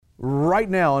right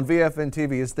now on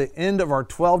VFNtv. It's the end of our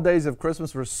 12 days of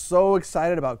Christmas. We're so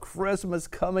excited about Christmas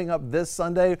coming up this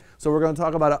Sunday. So we're going to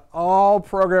talk about it all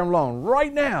program long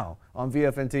right now on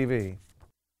VFNtv.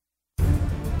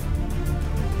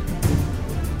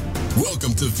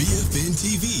 Welcome to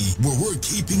VFNtv, where we're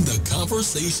keeping the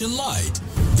conversation light.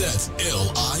 That's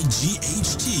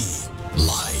L-I-G-H-T,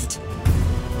 light.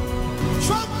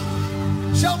 Trump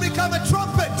shall become a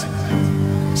trumpet,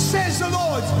 says the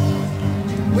Lord.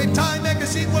 Where Time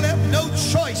magazine will have no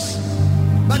choice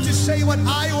but to say what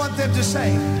I want them to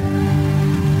say.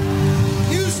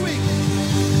 Newsweek,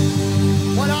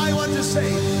 what I want to say.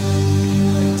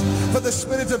 For the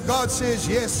Spirit of God says,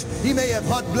 yes, he may have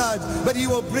hot blood, but he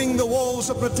will bring the walls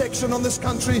of protection on this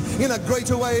country in a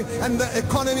greater way, and the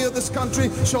economy of this country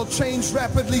shall change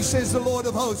rapidly, says the Lord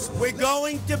of hosts. We're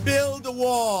going to build a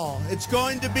wall. It's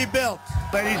going to be built.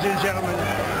 Ladies and gentlemen,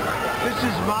 this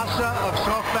is Masa of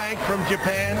SoftBank from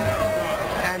Japan,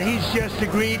 and he's just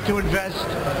agreed to invest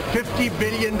 $50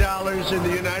 billion in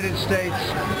the United States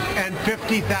and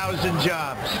 50,000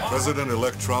 jobs.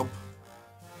 President-elect Trump,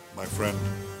 my friend,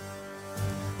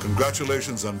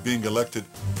 congratulations on being elected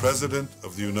President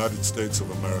of the United States of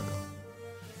America.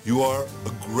 You are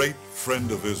a great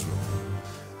friend of Israel,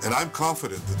 and I'm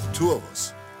confident that the two of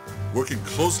us, working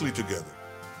closely together,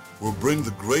 will bring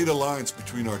the great alliance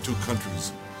between our two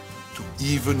countries to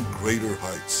even greater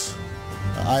heights.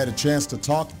 I had a chance to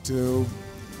talk to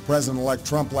President-elect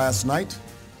Trump last night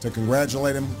to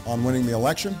congratulate him on winning the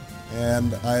election,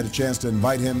 and I had a chance to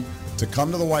invite him to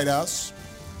come to the White House.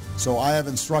 So I have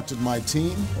instructed my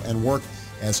team and work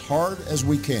as hard as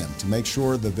we can to make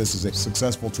sure that this is a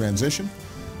successful transition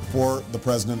for the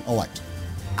President-elect.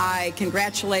 I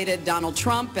congratulated Donald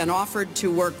Trump and offered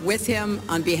to work with him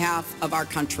on behalf of our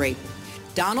country.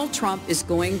 Donald Trump is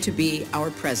going to be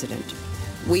our president.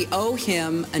 We owe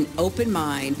him an open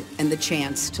mind and the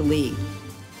chance to lead.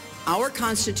 Our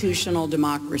constitutional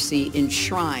democracy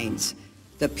enshrines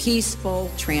the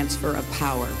peaceful transfer of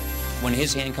power. When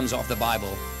his hand comes off the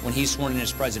Bible, when he's sworn in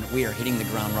as president, we are hitting the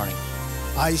ground running.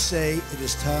 I say it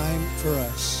is time for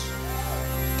us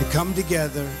to come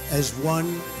together as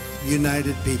one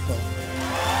united people.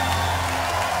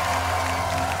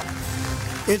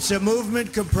 It's a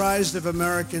movement comprised of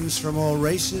Americans from all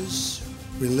races,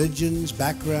 religions,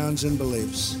 backgrounds, and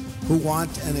beliefs who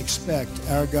want and expect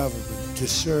our government to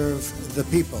serve the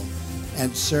people,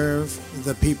 and serve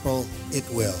the people it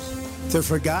will. The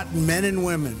forgotten men and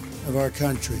women of our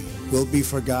country will be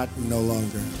forgotten no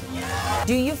longer.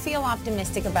 Do you feel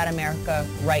optimistic about America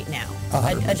right now?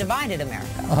 A divided America?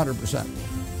 100%.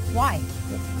 Why?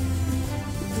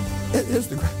 It is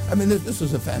this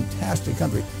is a fantastic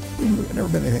country. There's never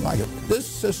been anything like it. This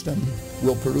system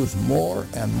will produce more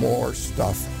and more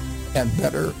stuff and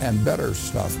better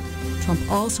stuff.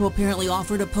 Trump also apparently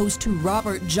offered a post to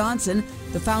Robert Johnson,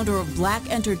 the founder of Black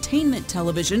Entertainment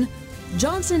Television.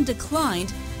 Johnson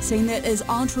declined, saying that as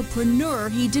entrepreneur,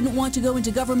 he didn't want to go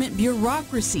into government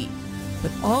bureaucracy,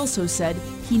 but also said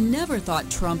he never thought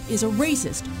Trump is a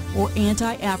racist or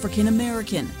anti-African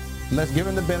American. Let's give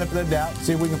him the benefit of the doubt,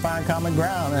 see if we can find common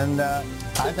ground, and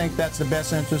I think that's the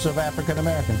best interest of African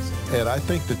Americans. And I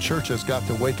think the church has got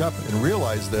to wake up and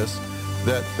realize this,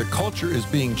 that the culture is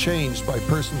being changed by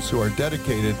persons who are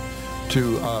dedicated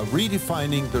to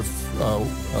redefining the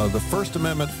First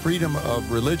Amendment freedom of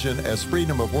religion as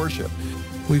freedom of worship.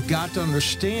 We've got to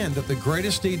understand that the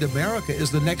greatest need in America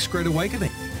is the next Great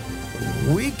Awakening.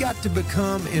 We got to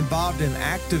become involved in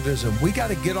activism. We got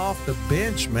to get off the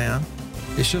bench, man.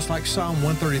 It's just like Psalm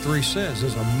 133 says,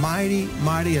 there's a mighty,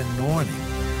 mighty anointing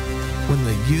when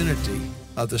the unity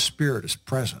of the Spirit is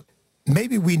present.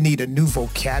 Maybe we need a new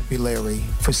vocabulary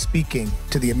for speaking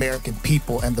to the American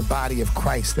people and the body of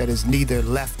Christ that is neither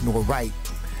left nor right,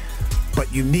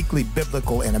 but uniquely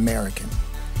biblical and American.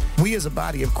 We as a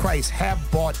body of Christ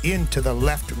have bought into the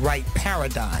left-right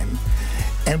paradigm,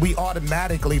 and we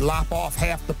automatically lop off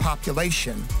half the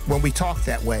population when we talk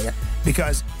that way,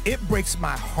 because it breaks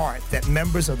my heart that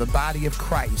members of the body of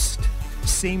Christ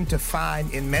seem to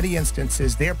find in many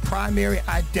instances their primary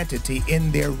identity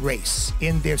in their race,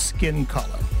 in their skin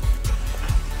color.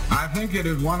 I think it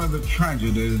is one of the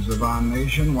tragedies of our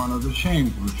nation, one of the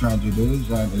shameful tragedies,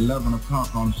 that 11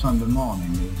 o'clock on Sunday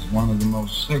morning is one of the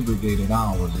most segregated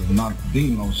hours, if not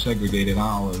the most segregated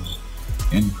hours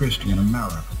in Christian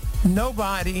America.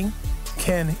 Nobody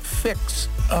can fix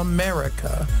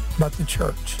America but the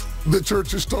church. The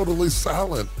church is totally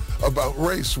silent about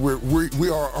race. We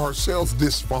are ourselves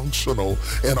dysfunctional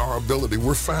in our ability.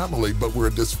 We're family, but we're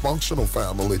a dysfunctional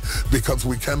family because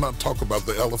we cannot talk about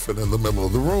the elephant in the middle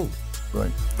of the room.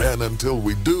 Right. And until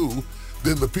we do,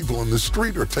 then the people in the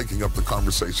street are taking up the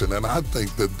conversation. And I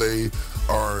think that they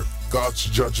are God's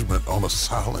judgment on a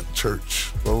silent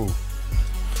church. Oh.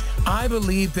 I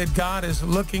believe that God is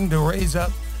looking to raise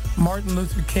up Martin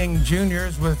Luther King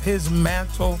Jr.'s with his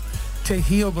mantle to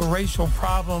heal the racial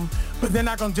problem, but they're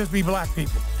not going to just be black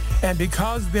people. And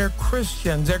because they're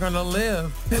Christians, they're going to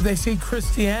live, they see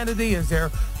Christianity as their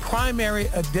primary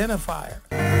identifier.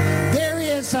 There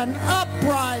is an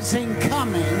uprising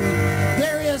coming.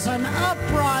 There is an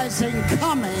uprising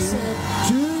coming.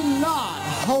 Do not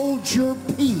hold your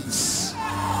peace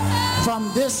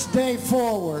from this day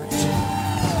forward.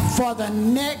 For the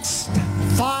next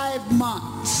 5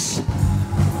 months,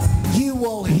 you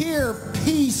will hear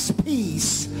peace,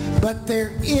 peace, but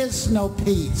there is no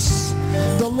peace.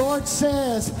 The Lord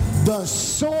says the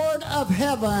sword of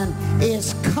heaven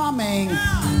is coming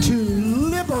to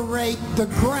liberate the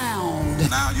ground.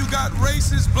 Now you got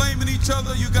racists blaming each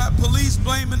other. You got police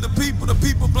blaming the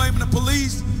people blaming the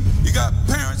police. You got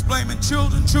parents blaming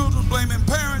children, children blaming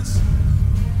parents.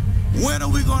 When are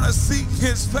we going to seek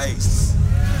his face?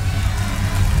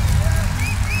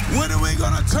 When are we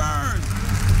going to turn?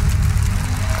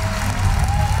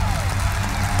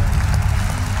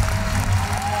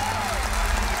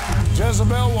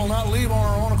 Jezebel will not leave on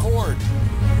her own accord,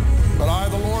 but I,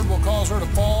 the Lord, will cause her to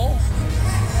fall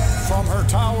from her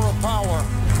tower of power.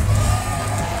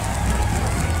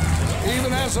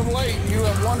 Even as of late, you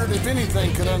have wondered if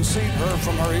anything could unseat her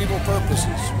from her evil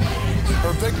purposes.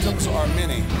 Her victims are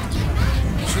many.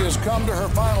 She has come to her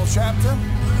final chapter.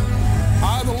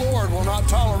 I, the Lord, will not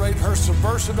tolerate her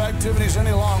subversive activities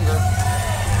any longer.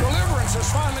 Deliverance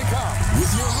has finally come.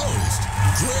 With your host,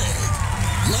 Greg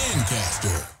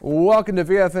Lancaster. Welcome to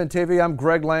VFNtv. I'm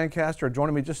Greg Lancaster.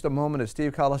 Joining me in just a moment is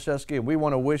Steve Kolashevsky, and we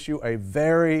want to wish you a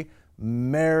very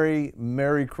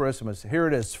Merry Christmas. Here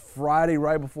it is, Friday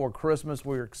right before Christmas.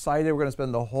 We're excited. We're going to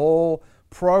spend the whole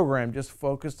program just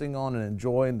focusing on and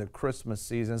enjoying the Christmas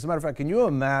season. As a matter of fact, can you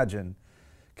imagine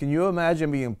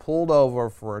being pulled over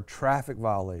for a traffic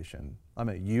violation? I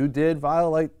mean, you did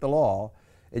violate the law,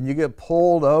 and you get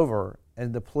pulled over,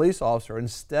 and the police officer,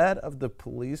 instead of the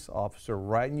police officer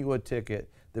writing you a ticket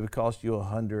that would cost you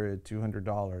 $100,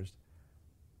 $200,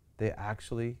 they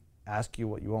actually ask you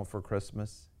what you want for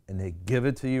Christmas, and they give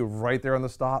it to you right there on the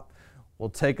stop. Well,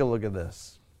 take a look at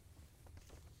this.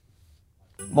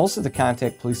 Most of the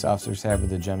contact police officers have with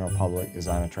the general public is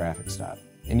on a traffic stop.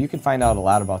 And you can find out a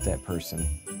lot about that person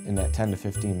in that 10 to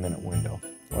 15 minute window,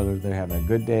 whether they're having a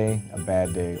good day, a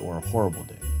bad day, or a horrible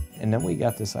day. And then we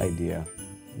got this idea,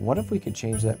 what if we could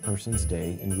change that person's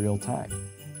day in real time?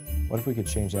 What if we could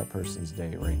change that person's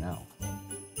day right now?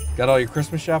 Got all your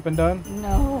Christmas shopping done?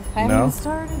 No, I haven't even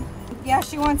started. Yeah,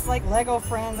 she wants like Lego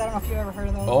Friends. I don't know if you've ever heard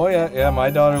of those. Oh yeah, my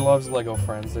daughter loves Lego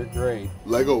Friends. They're great.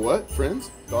 Lego what?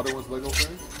 Friends? Daughter wants Lego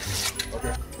Friends?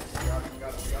 Okay.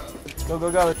 Go.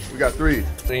 We got 3.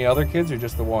 Any other kids or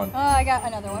just the one? I got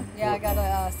another one. Yeah, I got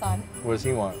a son. What does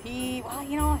he want? Well,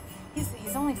 you know,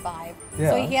 he's only 5.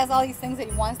 Yeah. So he has all these things that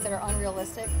he wants that are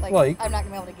unrealistic. Like I'm not going to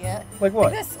be able to get. Like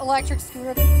what? Like this electric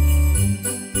scooter.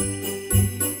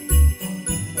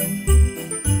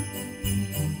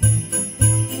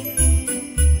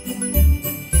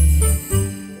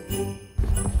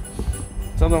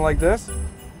 Something like this?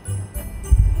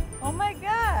 Oh my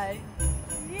God.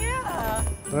 Yeah.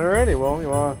 Alrighty, well, you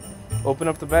want to open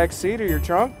up the back seat or your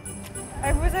trunk?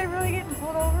 Was I really getting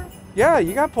pulled over? Yeah,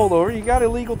 you got pulled over. You got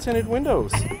illegal tinted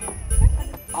windows.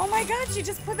 Oh my God, she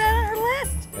just put that on her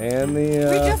list. And We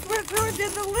just went through and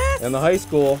did the list. And the high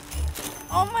school.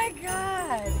 Oh my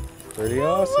God. Pretty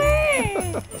No awesome.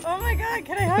 way. Oh my God,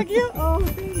 can I hug you? Oh,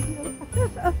 thank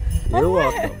you. You're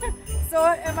welcome. So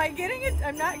am I getting it?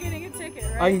 I'm not getting a ticket,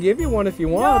 right? I can give you one if you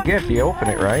want. No. Yeah, if you open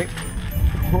it, right?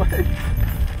 What?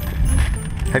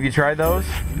 Have you tried those?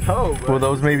 No. Will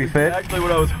those maybe fit? Exactly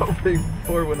what I was hoping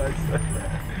for when I said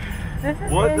that. This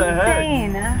is What the heck?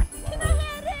 insane.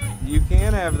 You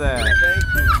can have that.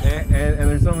 Thank you. And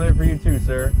there's some there for you too,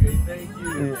 sir. Okay, thank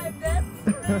you. Oh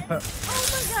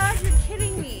my God, you're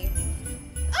kidding me.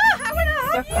 Oh, I want to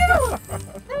hug you.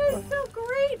 That is so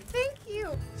great. Thank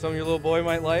you. Something your little boy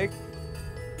might like?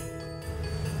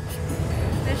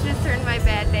 This just turned my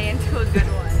bad day into a good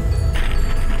one.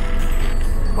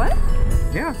 What?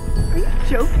 Yeah. Are you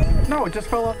joking? No, it just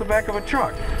fell off the back of a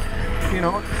truck. You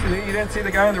know, you didn't see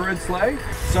the guy in the red sleigh?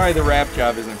 Sorry, the wrap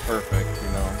job isn't perfect, you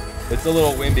know. It's a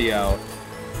little windy out.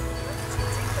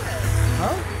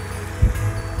 Huh?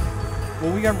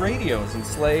 Well, we got radios and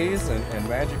sleighs and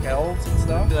magic elves and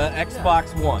stuff. The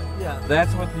Xbox One. Yeah.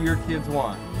 That's what your kids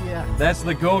want. Yeah. That's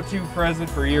the go-to present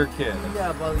for your kid.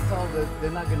 Yeah, but we told that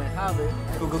they're not gonna have it.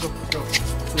 Go. To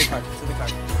the car.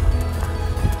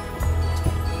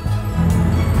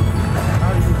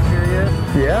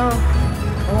 Yeah?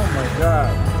 Oh my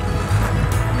God.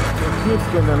 The kids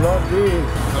gonna love this.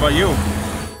 How about you?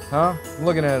 Huh? I'm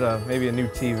looking at maybe a new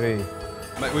TV.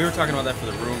 We were talking about that for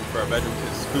the room, for our bedroom,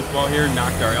 because goofball here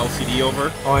knocked our LCD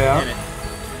over. Oh yeah? And it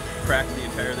cracked the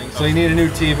entire thing. So you need a new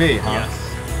TV, huh? Yes.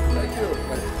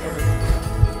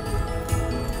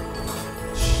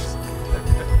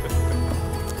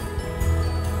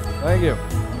 Thank you. Thank you.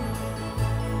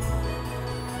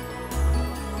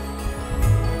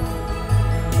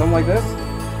 Something like this?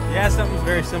 Yeah, something's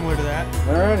very similar to that.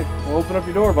 Alrighty, well, open up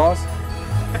your door, boss.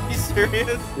 Are you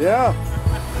serious? Yeah.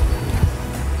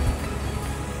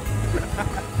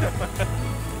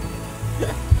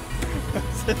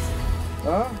 What's this?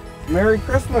 Merry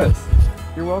Christmas.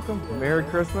 You're welcome. Merry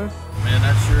Christmas. Man,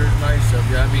 that sure is nice of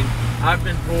you. I mean, I've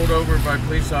been pulled over by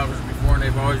police officers before, and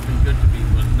they've always been good to me,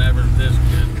 but never this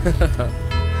good.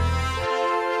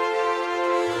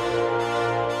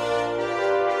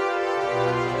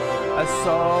 That's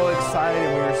so exciting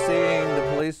when you're seeing the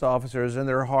police officers in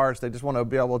their hearts. They just want to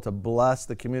be able to bless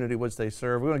the community which they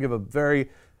serve. We're going to give a very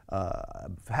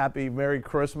happy Merry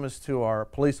Christmas to our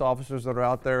police officers that are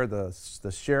out there,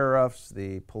 the sheriffs,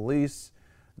 the police,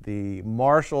 the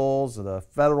marshals, the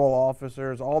federal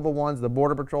officers, all the ones, the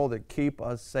Border Patrol that keep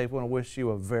us safe. We want to wish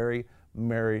you a very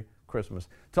Merry Christmas.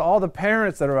 To all the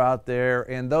parents that are out there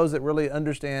and those that really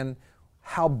understand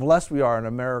how blessed we are in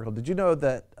America. Did you know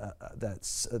that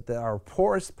that our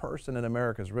poorest person in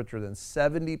America is richer than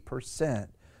 70%,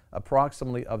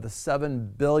 approximately, of the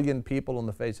 7 billion people on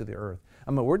the face of the earth?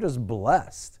 I mean, we're just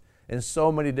blessed in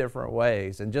so many different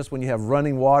ways. And just when you have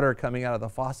running water coming out of the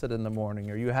faucet in the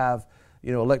morning, or you have,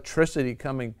 you know, electricity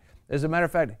coming. As a matter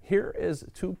of fact, here is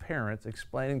two parents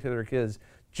explaining to their kids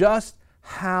just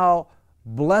how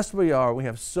blessed we are. We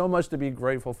have so much to be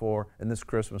grateful for in this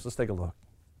Christmas. Let's take a look.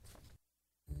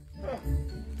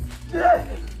 I'm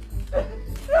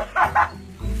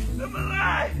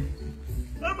alive!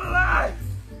 I'm alive!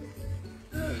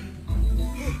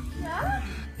 Yeah?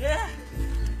 Yeah?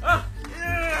 Oh,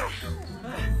 yeah!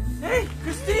 Hey,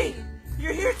 Christine!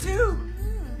 You're here too!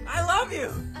 I love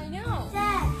you! I know.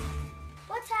 Dad,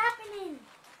 what's happening?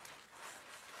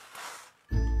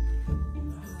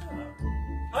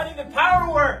 Honey, the power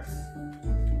works!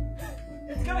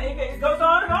 It goes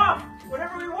on and off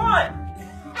whenever we want!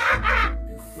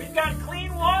 We've got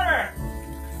clean water!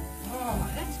 Oh,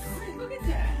 that's great. Look at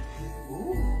that.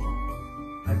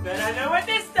 Ooh. I bet I know what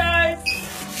this does.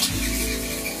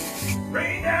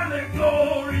 Rain down the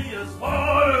glorious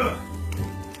water.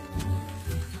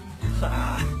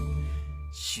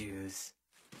 Shoes.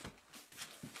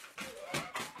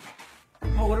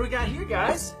 Oh, what do we got here,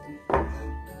 guys?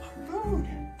 Food.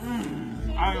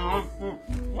 I love food.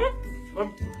 What?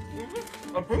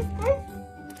 A briefcase?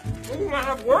 You might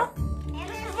have work? This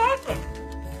is awesome.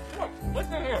 Look,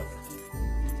 listen here.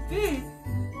 Steve,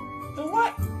 the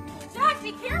what? Jack,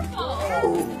 be careful.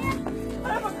 Oh, I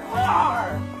have a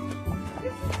car.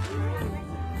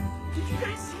 Did you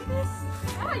guys see this?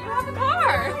 Yeah, you have a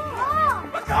car.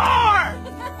 A car!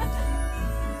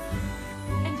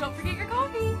 And don't forget your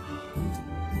coffee.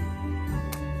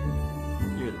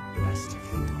 You're the best.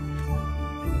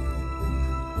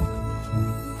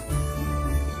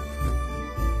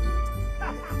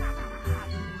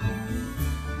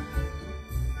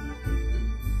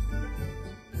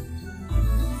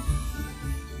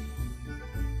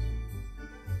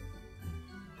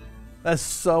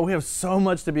 We have so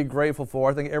much to be grateful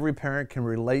for. I think every parent can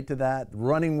relate to that.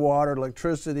 Running water,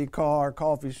 electricity, car,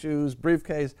 coffee, shoes,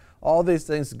 briefcase, all these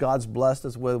things God's blessed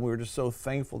us with. We're just so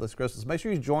thankful this Christmas. Make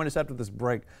sure you join us after this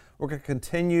break. We're going to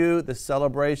continue the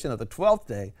celebration of the 12th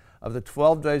day of the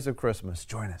 12 days of Christmas.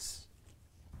 Join us.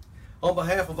 On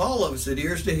behalf of all of us at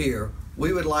Ears to Hear,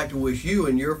 we would like to wish you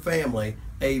and your family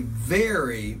a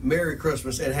very Merry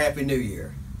Christmas and Happy New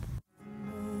Year.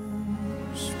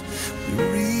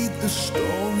 Read the story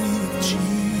of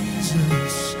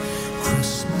Jesus.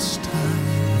 Christmas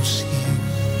time's here.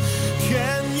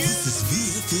 Can you? This is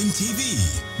VFNtv,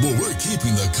 where we're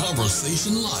keeping the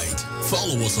conversation light.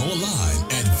 Follow us online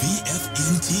at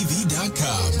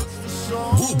VFNtv.com.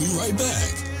 We'll be right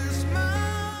back.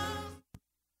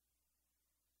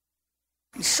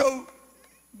 So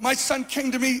my son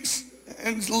came to me,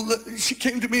 and she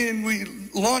came to me, and we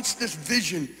launched this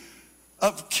vision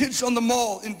of kids on the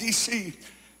mall in D.C.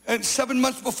 And 7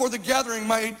 months before the gathering,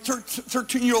 my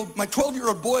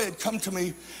 12-year-old boy had come to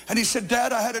me, and he said,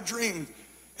 "Dad, I had a dream."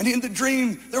 And in the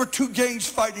dream, there were two gangs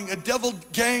fighting, a devil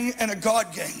gang and a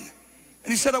God gang.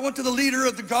 And he said, "I went to the leader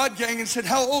of the God gang and said,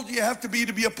 'How old do you have to be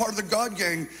a part of the God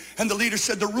gang?' And the leader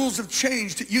said, 'The rules have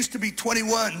changed. It used to be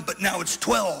 21, but now it's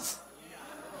 12.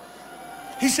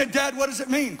 He said, Dad, what does it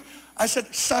mean? I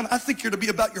said, son, I think you're to be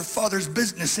about your father's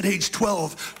business at age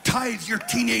 12. Tithe your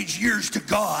teenage years to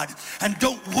God and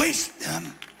don't waste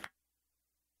them.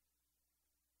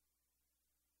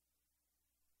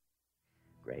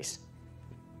 Grace,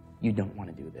 you don't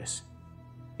want to do this.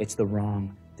 It's the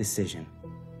wrong decision.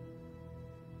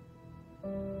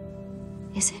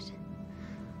 Is it?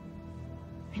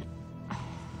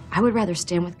 I would rather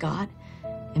stand with God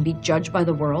and be judged by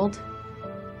the world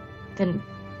than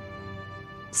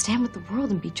stand with the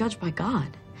world and be judged by God.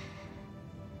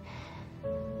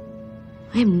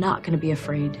 I am not going to be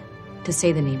afraid to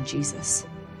say the name Jesus.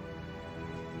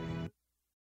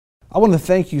 I want to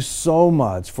thank you so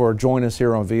much for joining us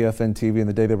here on VFNtv in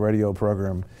the Daily Radio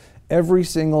program. Every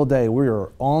single day we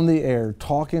are on the air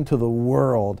talking to the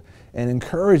world and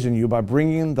encouraging you by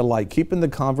bringing the light, keeping the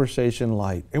conversation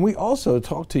light. And we also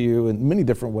talk to you in many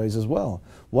different ways as well.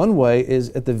 One way is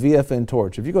at the VFN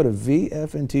Torch. If you go to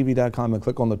VFNtv.com and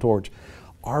click on the torch,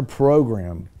 our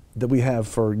program that we have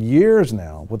for years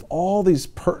now with all these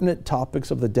pertinent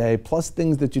topics of the day plus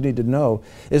things that you need to know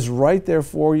is right there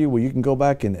for you, where you can go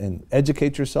back and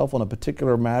educate yourself on a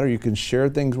particular matter. You can share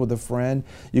things with a friend.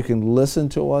 You can listen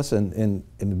to us, and in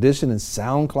addition in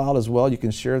SoundCloud as well. You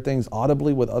can share things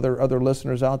audibly with other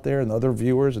listeners out there and other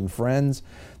viewers and friends.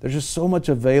 There's just so much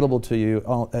available to you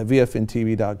at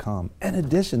VFNtv.com. In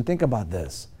addition, think about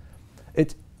this.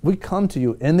 We come to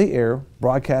you in the air,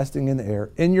 broadcasting in the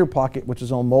air, in your pocket, which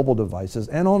is on mobile devices,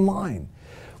 and online.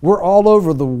 We're all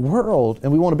over the world,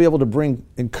 and we want to be able to bring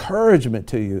encouragement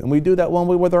to you. And we do that one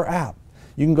way with our app.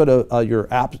 You can go to your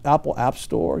Apple App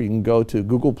Store, you can go to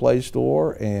Google Play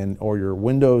Store or your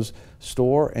Windows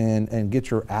Store and get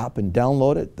your app and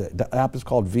download it. The app is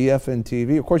called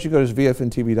VFNtv. Of course, you go to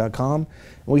VFNtv.com.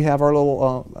 We have our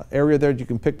little area there that you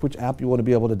can pick which app you want to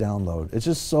be able to download. It's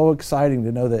just so exciting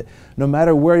to know that no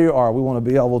matter where you are, we want to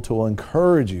be able to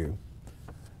encourage you.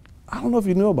 I don't know if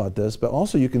you knew about this, but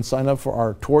also you can sign up for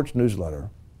our Torch newsletter.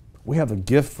 We have a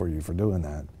gift for you for doing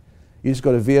that. You just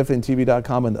go to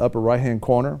VFNtv.com in the upper right-hand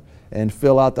corner and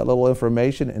fill out that little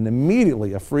information, and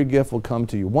immediately a free gift will come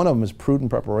to you. One of them is prudent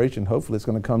preparation. Hopefully it's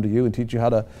going to come to you and teach you how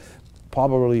to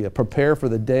probably prepare for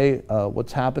the day,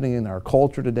 what's happening in our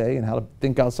culture today, and how to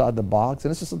think outside the box. And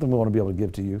this is something we want to be able to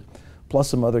give to you, plus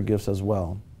some other gifts as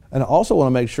well. And I also want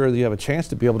to make sure that you have a chance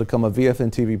to be able to become a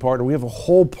VFNtv partner. We have a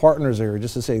whole partners area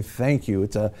just to say thank you.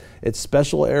 It's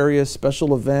special areas,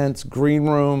 special events, green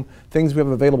room, things we have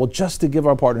available just to give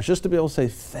our partners, just to be able to say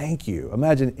thank you.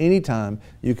 Imagine anytime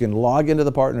you can log into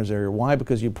the partners area. Why?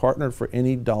 Because you partnered for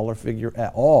any dollar figure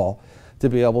at all to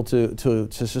be able to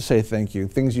just say thank you.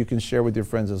 Things you can share with your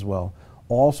friends as well.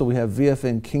 Also, we have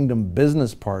VFN Kingdom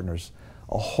Business Partners,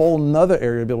 a whole nother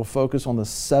area to be able to focus on the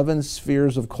 7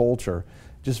 spheres of culture.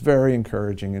 Just very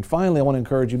encouraging. And finally, I want to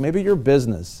encourage you, maybe your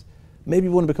business, maybe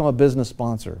you want to become a business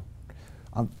sponsor.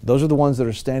 Those are the ones that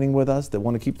are standing with us, that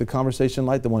want to keep the conversation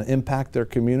light, that want to impact their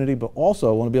community, but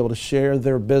also want to be able to share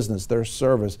their business, their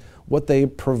service, what they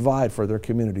provide for their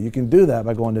community. You can do that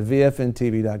by going to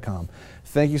VFNtv.com.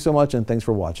 Thank you so much, and thanks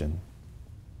for watching.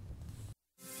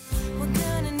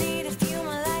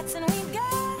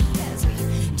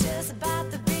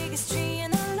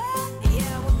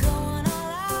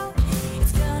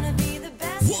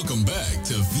 Welcome back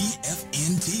to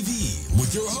VFNtv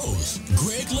with your host,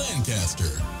 Greg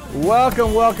Lancaster.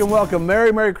 Welcome, welcome, welcome.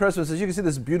 Merry, Merry Christmas. As you can see,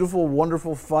 this beautiful,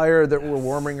 wonderful fire that we're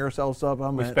warming ourselves up.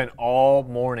 We spent all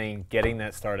morning getting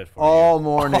that started for you. All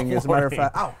morning, as a matter of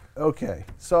fact. Oh, okay.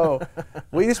 So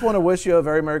we just want to wish you a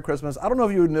very Merry Christmas. I don't know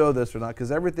if you know this or not,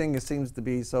 because everything seems to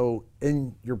be so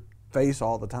in your face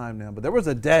all the time now. But there was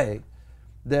a day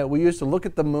that we used to look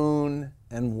at the moon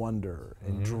and wonder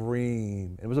and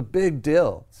dream. It was a big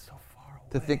deal. So far away.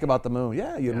 To think about the moon.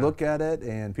 Yeah, you look at it,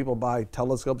 and people buy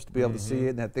telescopes to be able to see it,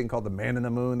 and that thing called the man in the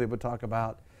moon they would talk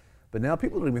about. But now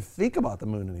people don't even think about the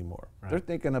moon anymore. Right. They're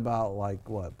thinking about, like,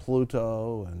 what,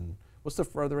 Pluto, and what's the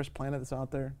furthest planet that's out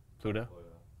there? Pluto.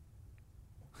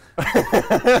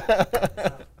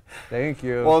 Thank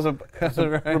you. Well,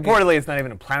 reportedly it's not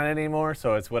even a planet anymore,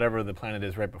 so it's whatever the planet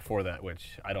is right before that,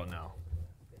 which I don't know.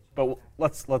 But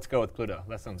let's go with Pluto.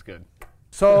 That sounds good.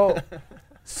 So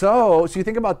you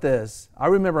think about this. I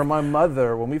remember my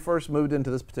mother, when we first moved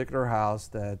into this particular house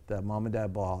that Mom and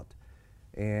Dad bought,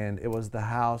 and it was the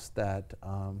house that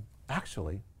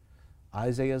actually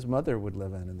Isaiah's mother would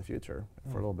live in the future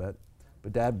for a little bit.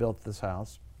 But Dad built this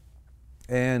house,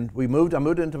 and I moved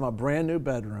into my brand new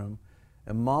bedroom,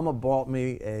 and Mama bought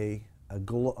me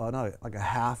like a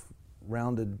half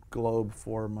rounded globe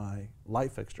for my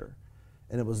light fixture.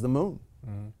 And it was the moon.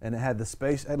 And it had the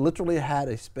space, it literally had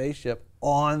a spaceship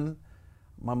on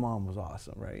my mom was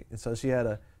awesome, right? And so she had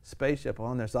a spaceship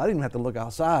on there, so I didn't even have to look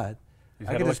outside.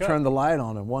 I could just turn the light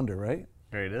on and wonder, right?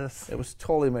 There it is. It was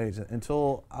totally amazing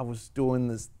until I was doing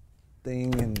this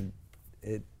thing and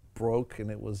it broke, and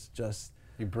it was just...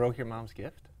 You broke your mom's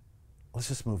gift? Let's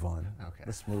just move on. Okay.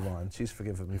 Let's move on. She's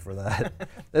forgiven me for that.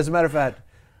 As a matter of fact,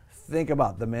 think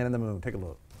about The Man in the Moon. Take a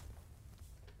look.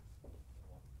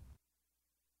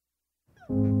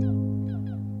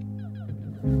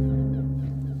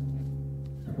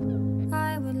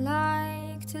 I would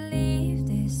like to leave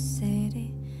this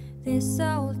city. This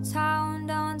old town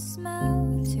don't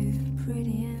smell too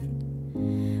pretty,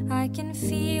 and I can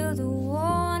feel the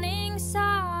warning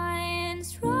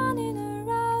signs running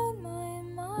around my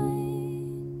mind.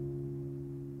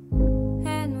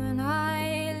 And when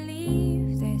I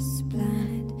leave this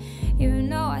planet, you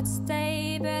know I'd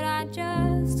stay, but I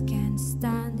just can't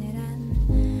stand it.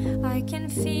 And I can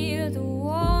feel the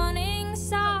warning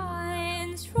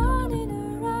signs running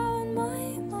around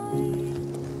my mind.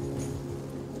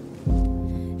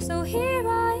 So here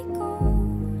I go,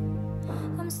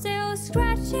 I'm still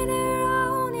scratching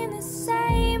around in the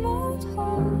same old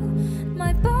hole.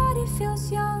 My body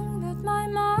feels young, but my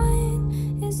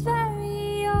mind is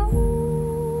very old.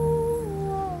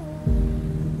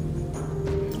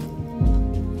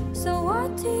 So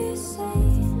what do you say?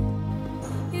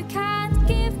 You can't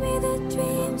give me the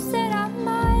dreams that are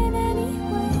mine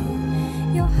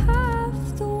anyway. You're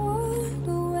half the world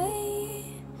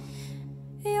away.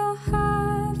 You're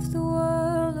half the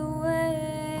world away.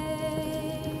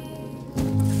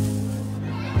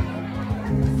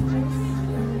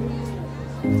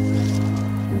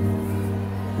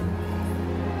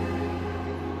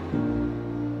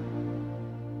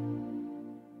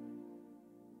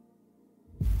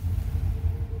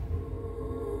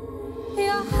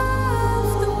 You're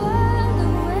half the world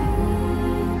away.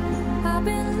 I've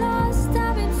been lost,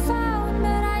 I've been found,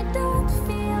 but I don't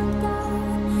feel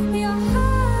down. You're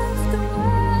half the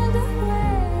world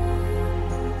away.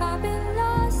 I've been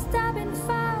lost, I've been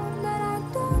found, but I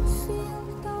don't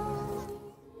feel down.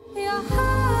 You're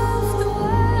half the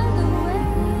world away.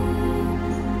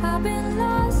 I've been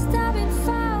lost, I've been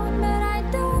found, but I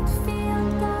don't feel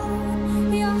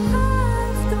down. You're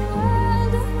half the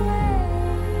world away.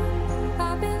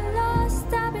 I've been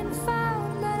lost, I've been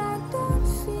found, but I don't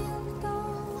feel down.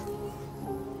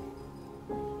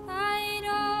 I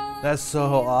know. That's so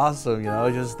awesome, you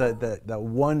know, just that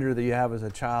wonder that you have as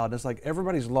a child. It's like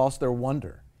everybody's lost their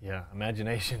wonder. Yeah,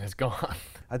 imagination is gone.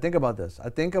 I think about this. I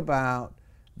think about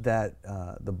that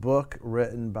the book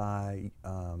written by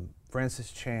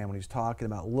Francis Chan when he's talking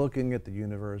about looking at the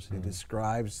universe, and he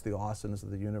describes the awesomeness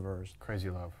of the universe. Crazy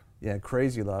love. Yeah,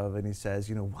 crazy love, and he says,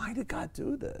 you know, why did God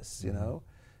do this, you know?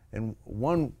 And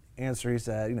one answer he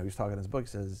said, you know, he's talking in his book, he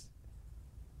says,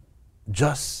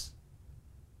 just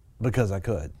because I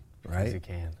could, right? Because he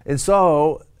can. And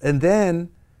so, and then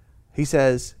he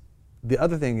says, the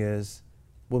other thing is,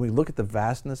 when we look at the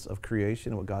vastness of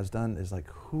creation and what God's done, is like,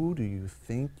 who do you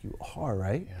think you are,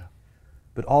 right? Yeah.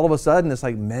 But all of a sudden, it's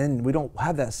like men, we don't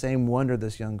have that same wonder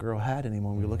this young girl had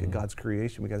anymore. When we look at God's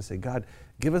creation, we got to say, God,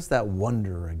 give us that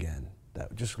wonder again.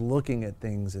 That just looking at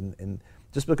things, and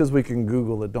just because we can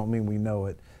Google it, don't mean we know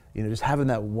it. You know, just having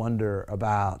that wonder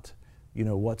about, you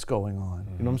know, what's going on.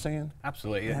 You know what I'm saying?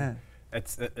 Absolutely. Yeah.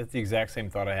 That's the exact same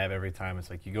thought I have every time. It's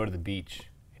like you go to the beach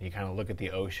and you kind of look at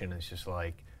the ocean. It's just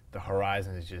like the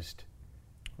horizon is just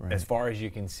as far as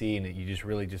you can see, and you just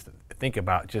really just think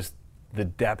about just the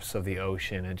depths of the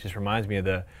ocean. It just reminds me of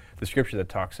the scripture that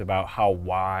talks about how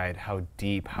wide, how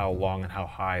deep, how long, and how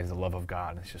high is the love of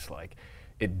God. And it's just like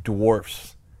it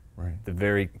dwarfs the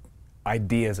very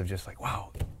ideas of just like,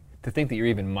 wow, to think that you're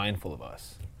even mindful of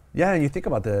us. Yeah, and you think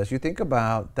about this. You think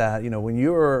about that, you know, when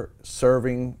you were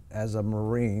serving as a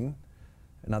Marine,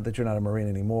 not that you're not a Marine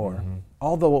anymore,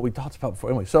 although what we talked about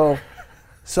before, anyway, so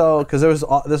because there was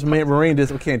this Marine,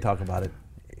 we can't talk about it.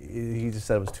 He just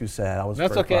said it was too sad. I was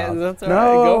That's pretty okay. proud. That's all no,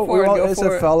 right. Go for it. Go it's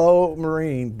for a it. fellow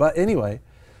Marine. But anyway,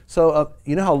 so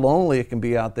you know how lonely it can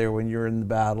be out there when you're in the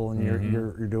battle and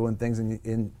you're doing things. And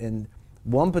in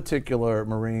one particular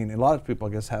Marine, and a lot of people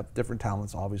I guess have different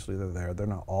talents. Obviously, they're there. They're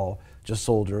not all just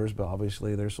soldiers, but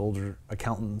obviously they're soldier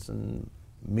accountants and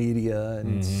media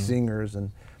and singers.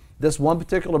 And this one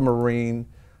particular Marine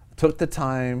took the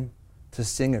time to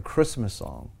sing a Christmas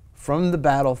song from the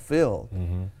battlefield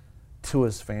to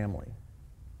his family.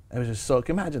 It was just so,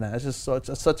 can you imagine that? It's just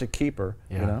such a keeper,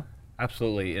 you know?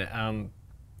 Absolutely.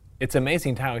 It's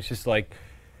amazing how it's just like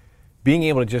being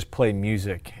able to just play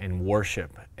music and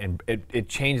worship, and it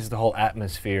changes the whole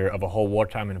atmosphere of a whole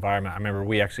wartime environment. I remember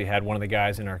we actually had one of the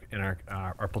guys in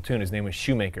our platoon, his name was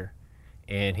Shoemaker,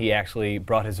 and he actually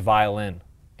brought his violin,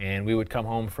 and we would come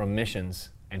home from missions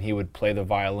and he would play the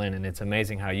violin, and it's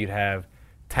amazing how you'd have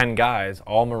 10 guys,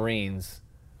 all Marines,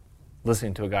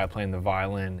 listening to a guy playing the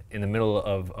violin in the middle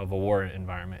of a war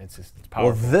environment. It's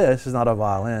powerful. Well, this is not a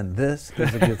violin. This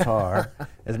is a guitar.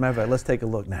 As a matter of fact, let's take a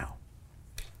look now.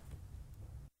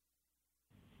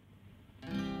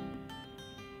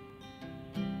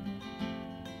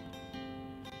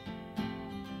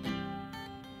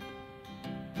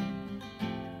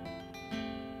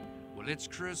 Well, it's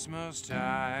Christmas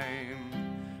time,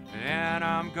 and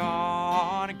I'm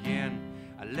gone again.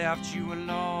 I left you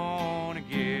alone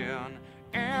again,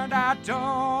 and I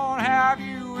don't have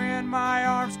you in my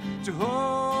arms to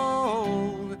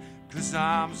hold, 'cause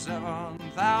I'm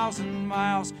 7,000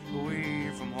 miles away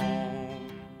from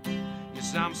home.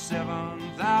 Yes, I'm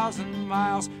 7,000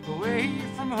 miles away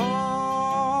from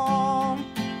home.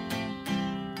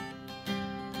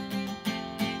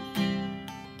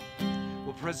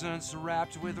 Well, presents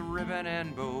wrapped with ribbon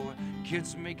and bow,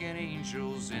 kids making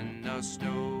angels in the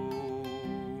snow.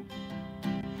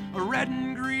 Red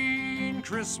and green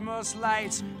Christmas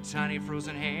lights, tiny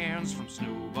frozen hands from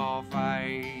snowball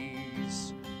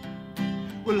fights.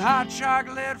 Well, hot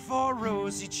chocolate for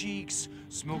rosy cheeks,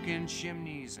 smoking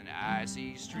chimneys and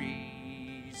icy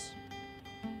streets.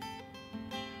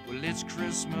 Well, it's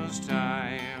Christmas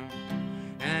time,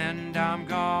 and I'm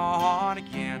gone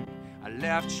again. I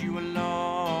left you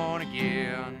alone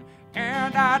again,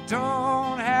 and I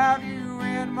don't have you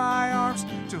in my arms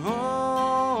to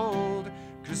hold,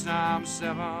 'cause I'm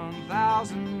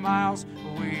 7,000 miles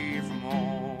away from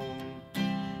home.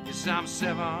 Yes, I'm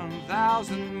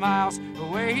 7,000 miles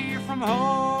away from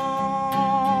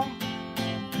home.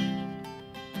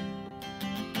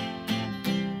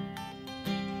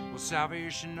 Well,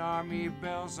 Salvation Army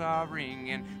bells are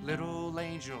ringing, little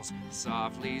angels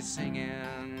softly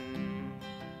singing.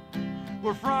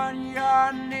 We're front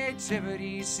yard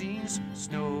nativity scenes,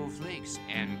 snowflakes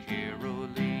and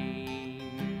caroling.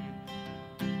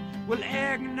 Well,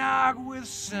 eggnog with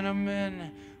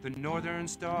cinnamon, the Northern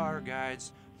Star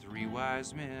guides 3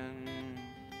 wise men.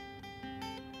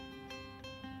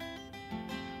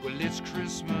 Well, it's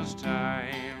Christmas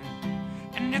time,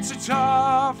 and it's a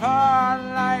tough, hard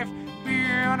life,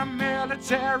 being a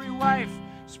military wife,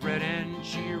 spreading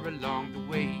cheer along the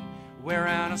way,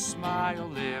 wearing a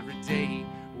smile every day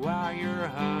while your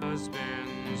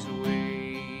husband's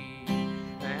away.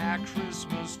 At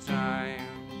Christmas time,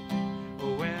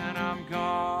 when I'm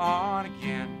gone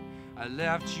again, I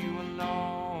left you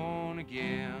alone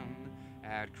again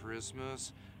at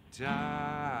Christmas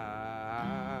time.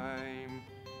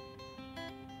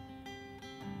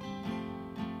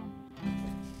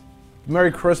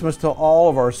 Merry Christmas to all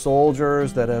of our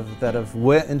soldiers that have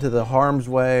went into the harm's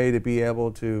way to be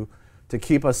able to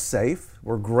keep us safe.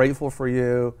 We're grateful for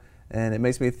you, and it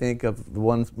makes me think of the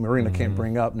one Marine I can't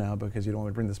bring up now because you don't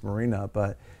want to bring this Marine up,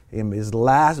 but his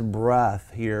last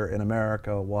breath here in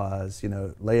America was,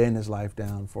 laying his life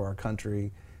down for our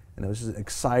country, and it was just an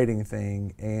exciting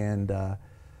thing. And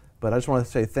but I just want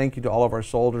to say thank you to all of our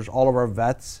soldiers, all of our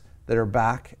vets that are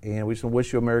back, and we just want to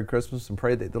wish you a Merry Christmas and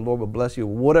pray that the Lord will bless you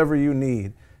whatever you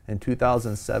need in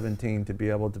 2017 to be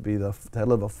able to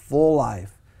live a full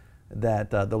life that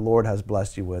the Lord has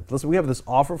blessed you with. Listen, we have this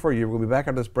offer for you. We're going to be back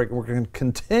after this break, and we're going to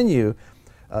continue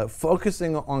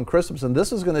focusing on Christmas. And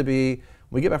this is going to be,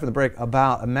 when we get back from the break,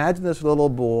 about, imagine this little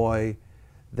boy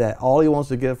that all he wants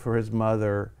to get for his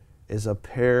mother is a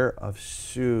pair of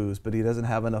shoes, but he doesn't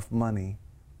have enough money,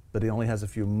 but he only has a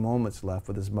few moments left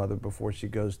with his mother before she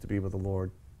goes to be with the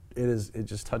Lord. It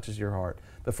just touches your heart.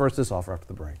 But first, this offer after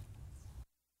the break.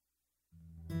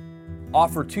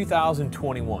 Offer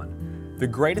 2021. The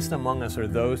greatest among us are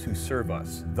those who serve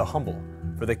us, the humble,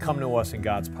 for they come to us in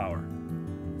God's power.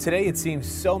 Today it seems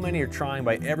so many are trying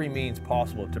by every means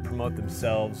possible to promote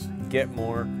themselves, get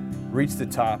more, reach the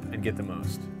top, and get the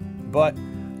most. But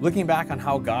looking back on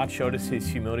how God showed us His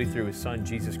humility through His Son,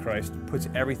 Jesus Christ, puts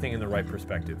everything in the right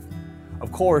perspective.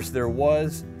 Of course, there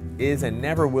was, is, and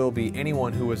never will be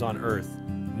anyone who was on earth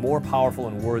more powerful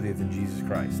and worthy than Jesus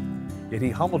Christ. Yet He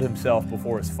humbled Himself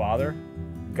before His Father,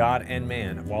 God and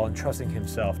man, while entrusting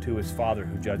Himself to His Father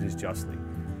who judges justly.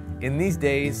 In these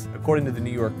days, according to the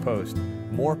New York Post,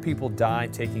 more people die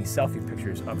taking selfie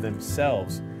pictures of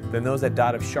themselves than those that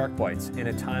died of shark bites in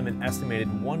a time an estimated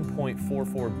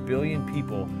 1.44 billion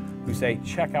people who say,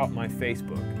 check out my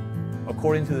Facebook,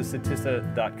 according to the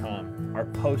Statista.com, are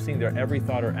posting their every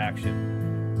thought or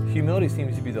action. Humility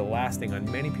seems to be the last thing on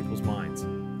many people's minds.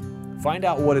 Find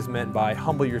out what is meant by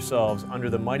humble yourselves under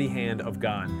the mighty hand of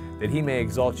God, that He may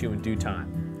exalt you in due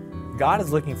time. God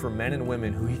is looking for men and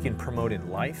women who He can promote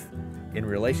in life, in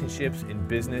relationships, in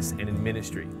business, and in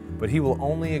ministry, but He will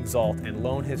only exalt and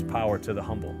loan His power to the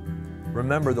humble.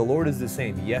 Remember, the Lord is the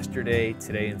same yesterday,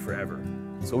 today, and forever.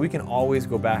 So we can always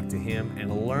go back to Him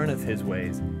and learn of His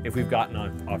ways if we've gotten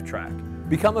off track.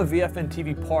 Become a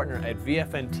VFNtv partner at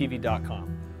VFNtv.com.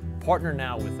 Partner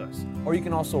now with us. Or you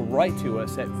can also write to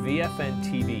us at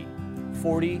VFNtv,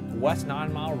 40 West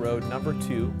 9 Mile Road, number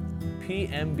 2,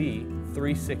 PMB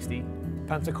 360,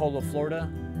 Pensacola, Florida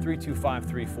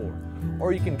 32534.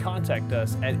 Or you can contact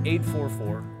us at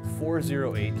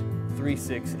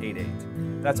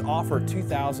 844-408-3688. That's offer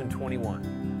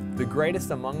 2021. The greatest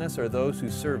among us are those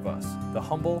who serve us, the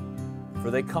humble,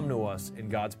 for they come to us in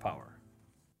God's power.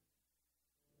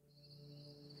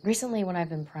 Recently, when I've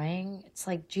been praying, it's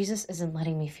like Jesus isn't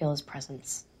letting me feel His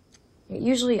presence.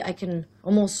 Usually I can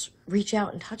almost reach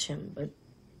out and touch Him, but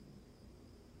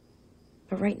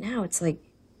right now it's like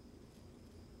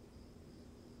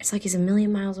He's a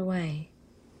million miles away.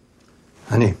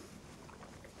 Honey,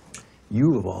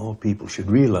 you of all people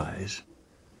should realize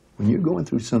when you're going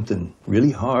through something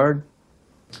really hard,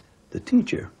 the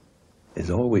teacher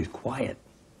is always quiet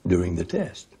during the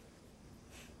test.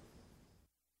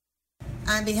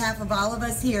 On behalf of all of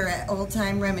us here at Old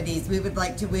Time Remedies, we would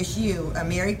like to wish you a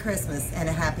Merry Christmas and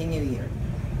a Happy New Year.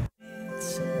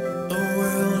 A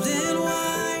world in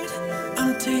white,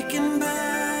 I'm taken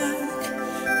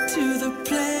back to the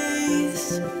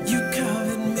place you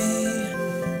covered me.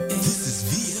 This is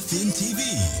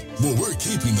VFNtv, where we're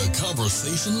keeping the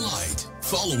conversation light.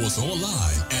 Follow us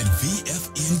online at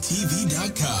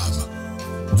VFNtv.com.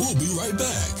 We'll be right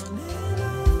back.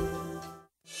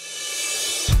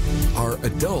 Are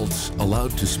adults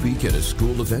allowed to speak at a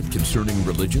school event concerning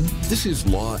religion? This is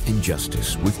Law and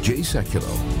Justice with Jay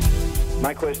Sekulow.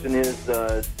 My question is,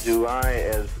 do I,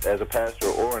 as a pastor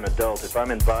or an adult, if I'm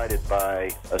invited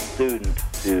by a student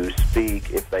to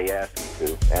speak, if they ask me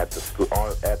to, at the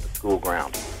school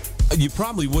ground? You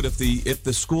probably would if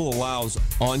the school allows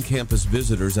on-campus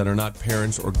visitors that are not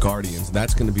parents or guardians.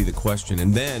 That's going to be the question.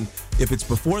 And then, if it's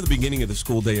before the beginning of the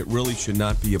school day, it really should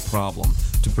not be a problem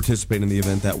to participate in the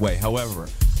event that way. However,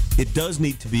 it does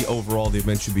need to be overall, the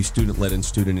event should be student-led and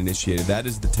student-initiated. That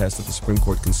is the test that the Supreme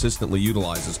Court consistently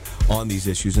utilizes on these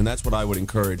issues, and that's what I would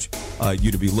encourage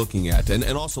you to be looking at. And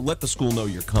also let the school know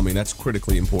you're coming. That's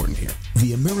critically important here.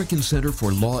 The American Center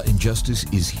for Law and Justice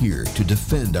is here to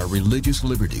defend our religious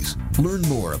liberties. Learn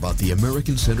more about the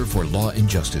American Center for Law and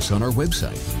Justice on our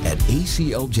website at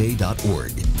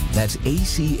aclj.org. That's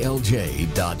aclj.org.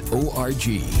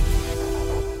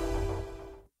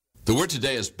 The word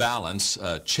today is balance.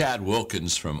 Chad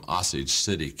Wilkins from Osage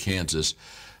City, Kansas.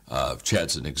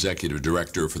 Chad's an executive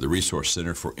director for the Resource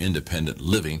Center for Independent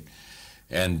Living.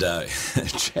 And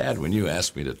Chad, when you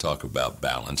asked me to talk about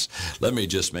balance, let me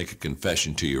just make a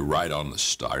confession to you right on the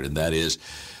start, and that is,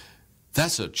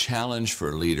 that's a challenge for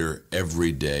a leader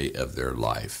every day of their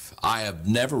life. I have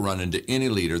never run into any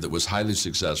leader that was highly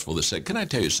successful that said, can I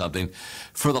tell you something?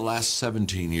 For the last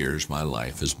 17 years, my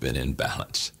life has been in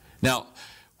balance. Now,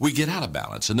 we get out of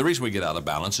balance. And the reason we get out of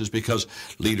balance is because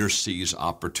leaders seize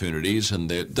opportunities, and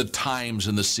the times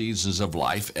and the seasons of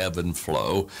life ebb and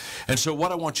flow. And so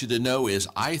what I want you to know is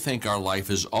I think our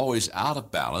life is always out of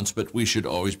balance, but we should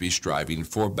always be striving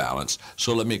for balance.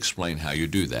 So let me explain how you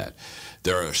do that.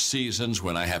 There are seasons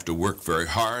when I have to work very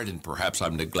hard, and perhaps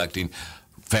I'm neglecting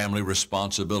family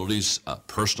responsibilities,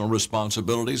 personal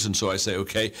responsibilities, and so I say,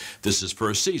 okay, this is for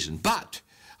a season. But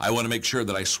I want to make sure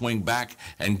that I swing back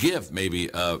and give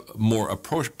maybe more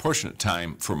apportionate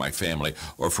time for my family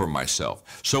or for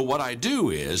myself. So what I do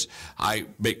is I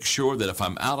make sure that if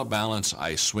I'm out of balance,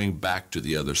 I swing back to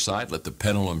the other side, let the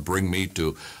pendulum bring me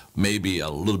to maybe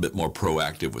a little bit more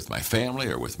proactive with my family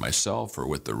or with myself or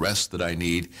with the rest that I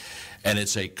need. And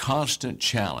it's a constant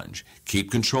challenge. Keep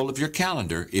control of your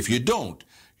calendar. If you don't,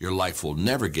 your life will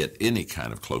never get any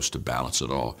kind of close to balance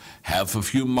at all. Have a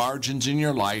few margins in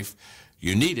your life.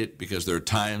 You need it because there are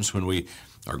times when we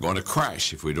are going to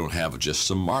crash if we don't have just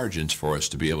some margins for us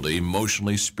to be able to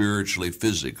emotionally, spiritually,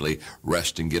 physically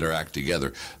rest and get our act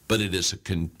together. But it is a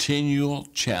continual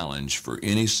challenge for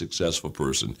any successful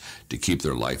person to keep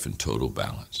their life in total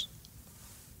balance.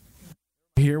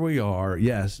 Here we are,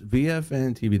 yes,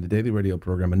 VFNtv, the daily radio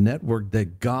program, a network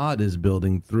that God is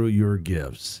building through your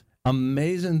gifts.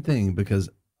 Amazing thing,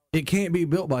 because it can't be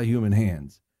built by human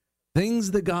hands.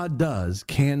 Things that God does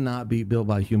cannot be built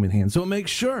by human hands. So make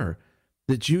sure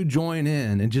that you join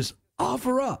in and just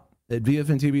offer up at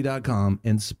VFNtv.com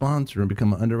and sponsor and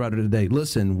become an underwriter today.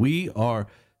 Listen, we are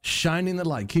shining the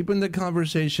light, keeping the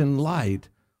conversation light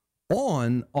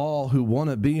on all who want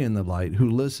to be in the light, who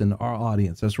listen, our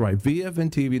audience. That's right.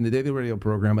 VFNtv and the Daily Radio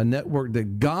Program, a network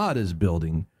that God is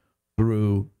building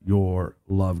through your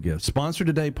love gift. Sponsor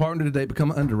today, partner today, become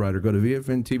an underwriter. Go to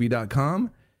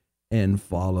VFNtv.com and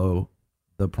follow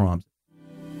the prompts.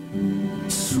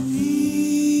 Sweet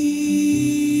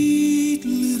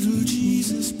little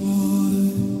Jesus boy,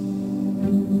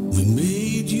 we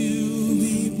made you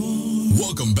be born.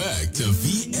 Welcome back to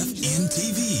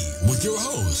VFNtv with your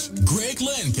host, Greg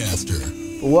Lancaster.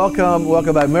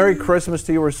 Welcome back. Merry Christmas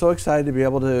to you. We're so excited to be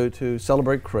able to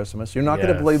celebrate Christmas. You're not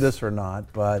going to believe this or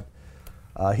not, but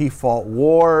he fought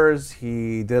wars.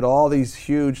 He did all these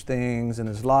huge things in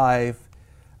his life,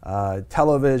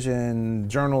 television,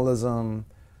 journalism,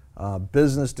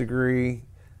 business degree,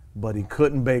 but he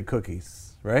couldn't bake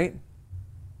cookies, right?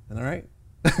 Isn't that right?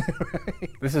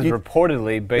 This is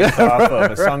reportedly based off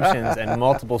of assumptions and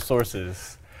multiple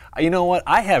sources. You know what?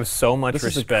 I have so much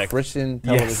respect. This is a Christian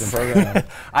television program.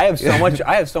 I have so much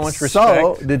respect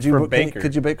so, for bakers.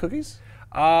 Could you bake cookies?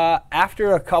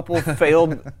 After a couple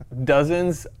failed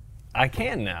dozens, I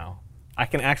can now. I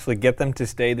can actually get them to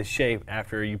stay the shape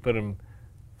after you put them.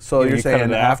 So you're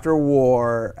saying after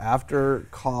war, after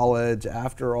college,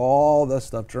 after all this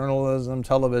stuff, journalism,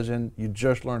 television, you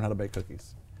just learn how to bake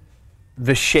cookies?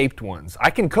 The shaped ones. I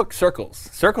can cook circles.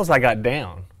 Circles I got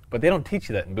down, but they don't teach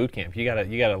you that in boot camp. You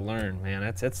gotta learn, man.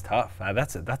 It's tough.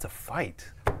 That's a fight.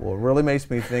 Well, it really makes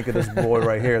me think of this boy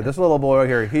right here. This little boy right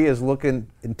here. He is looking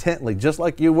intently, just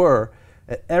like you were,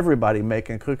 at everybody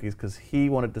making cookies because he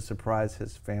wanted to surprise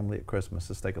his family at Christmas.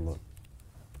 Let's take a look.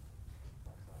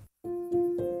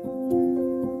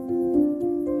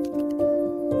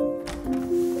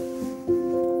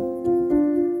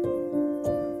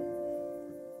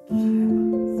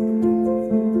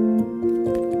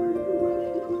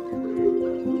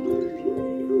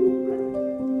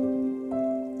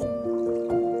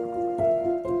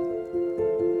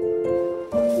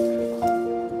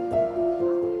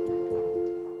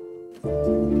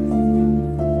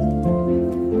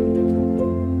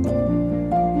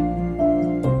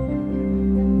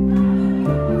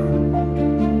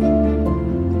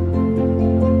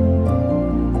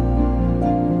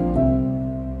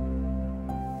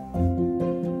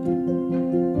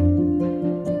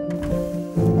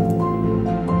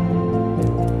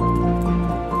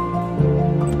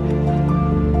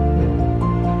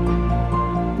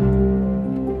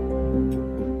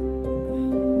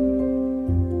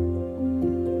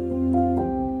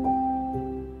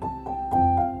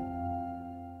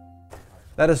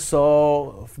 That is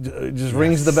so, just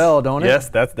rings the bell, don't it? Yes,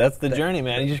 that's the journey,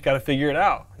 man. You just got to figure it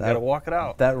out. You got to walk it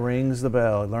out. That rings the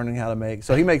bell, learning how to make.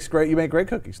 So you make great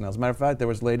cookies now. As a matter of fact, there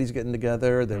was ladies getting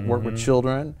together that work with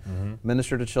children,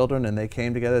 minister to children, and they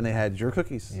came together and they had your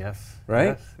cookies. Yes. Right?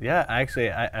 Yes. Yeah, actually,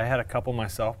 I had a couple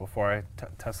myself before I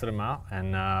tested them out,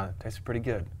 and tasted pretty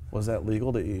good. Was that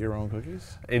legal to eat your own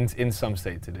cookies? In some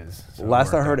states it is. So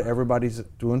last I heard, everybody's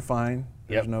doing fine.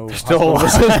 There's no still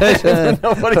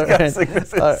nobody got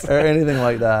sicknesses or anything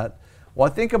like that. Well,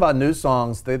 I think about new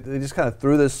songs. They just kind of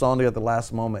threw this song together at the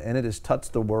last moment, and it has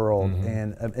touched the world.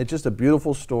 And it's just a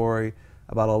beautiful story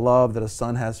about a love that a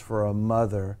son has for a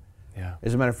mother. Yeah.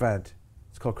 As a matter of fact,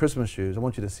 it's called Christmas Shoes. I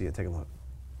want you to see it. Take a look.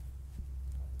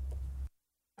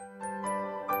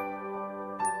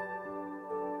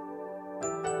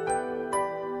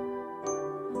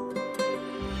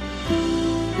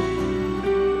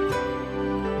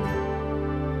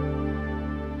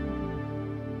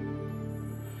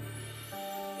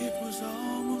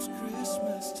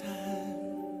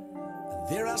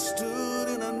 There I stood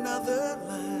in another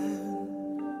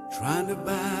line, trying to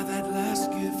buy that last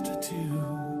gift or two.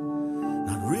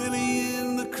 Not really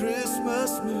in the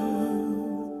Christmas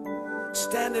mood.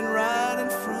 Standing right in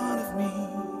front of me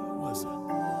was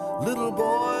a little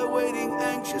boy waiting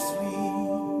anxiously,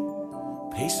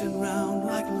 pacing round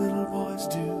like little boys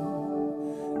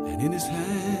do. And in his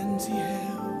hands he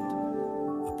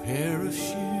held a pair of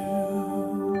shoes.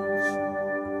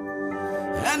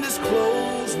 And his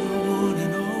clothes were worn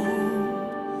and old.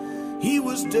 He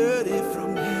was dirty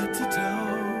from head to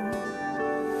toe.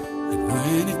 And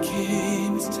when it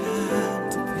came his time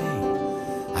to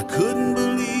pay, I couldn't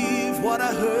believe what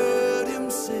I heard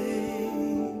him say.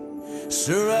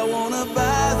 Sir, I wanna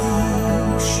buy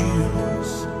these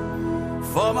shoes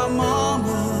for my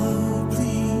mama,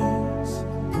 please.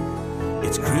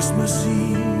 It's Christmas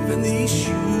Eve and these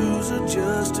shoes are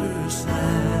just her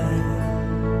size.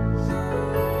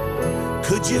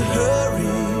 Could you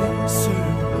hurry, sir?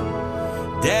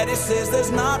 Daddy says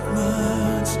there's not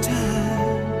much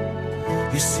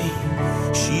time. You see,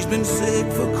 she's been sick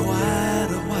for quite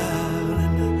a while,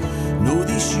 and I know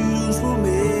these shoes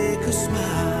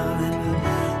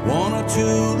to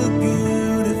look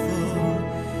beautiful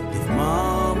if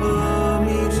Mama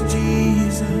meets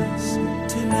Jesus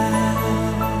tonight.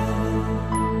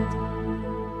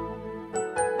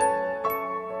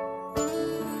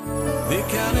 They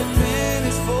counted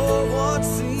pennies for what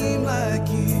seemed like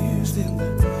years. Then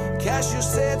the cashier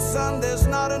said, son, there's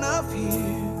not enough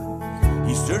here.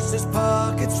 He searched his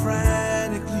pockets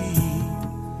frantically.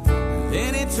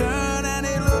 Then he turned and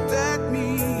he looked at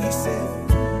me. He said,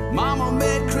 Mama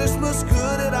made Christmas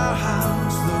good at our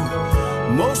house, though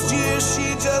most years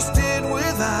she just did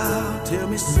without. Tell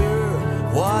me,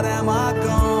 sir, what am I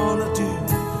gonna do?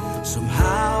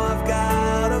 Somehow I've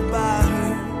gotta buy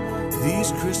her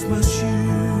these Christmas shoes.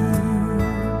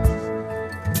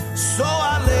 So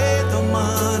I laid the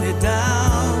money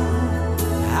down.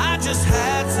 I just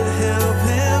had to help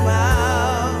him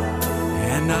out.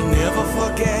 And I'll never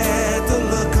forget the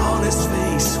look on his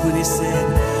face when he said,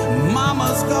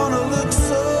 Mama's gonna look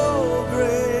so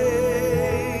great.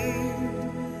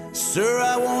 Sir,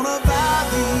 I wanna buy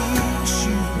these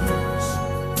shoes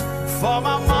for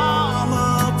my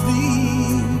mama,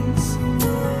 please.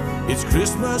 It's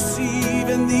Christmas Eve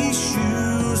and these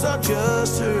shoes are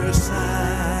just her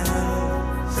size.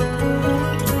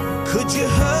 Could you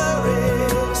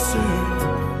hurry,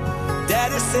 sir?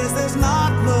 Daddy says there's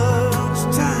not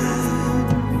much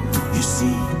time. You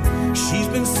see, she's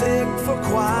been sick for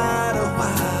quite a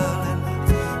while, and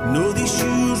I know these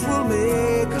shoes will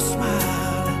make her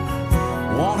smile. And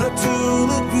I want her to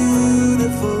look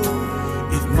beautiful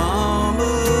if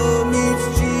Mama meets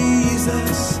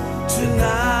Jesus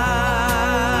tonight.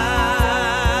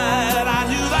 I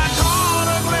knew I caught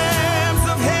a glimpse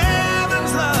of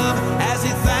heaven's love as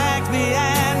he thanked me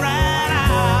and ran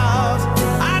out.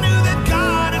 I knew that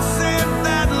God had sent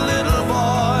that little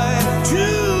boy to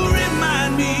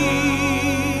remind me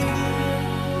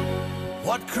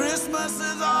what Christmas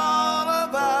is all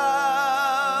about.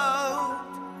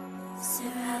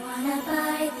 Sir, I wanna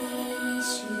buy these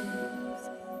shoes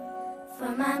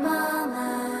for my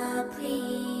mama,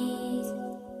 please.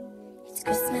 It's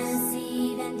Christmas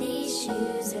Eve and these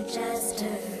shoes are just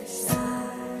her size.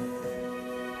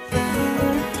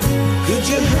 Could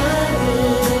you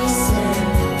hurry, sir?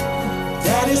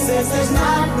 Daddy says there's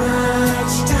not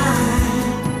much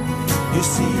time. You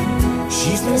see,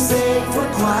 she's been sick for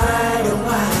quite a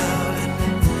while, and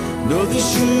I know these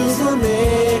shoes will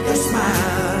make her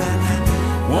smile. And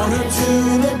I want her to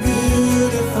look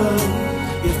beautiful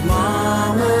if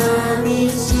Mama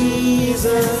meets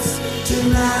Jesus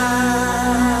tonight.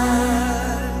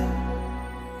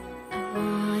 I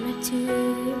want her to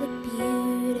look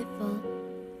beautiful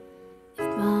if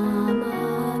Mama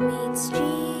meets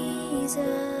Jesus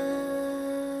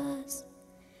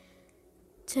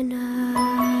tonight.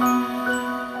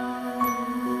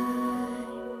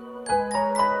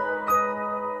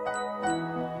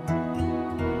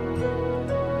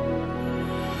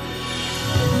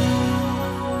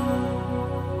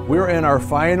 We're in our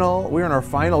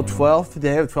final 12th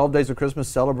day of 12 Days of Christmas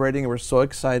celebrating, and we're so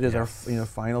excited. It's our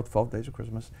final 12 Days of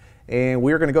Christmas. And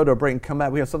we're going to go to a break and come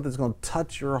back. We have something that's going to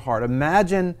touch your heart.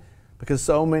 Imagine, because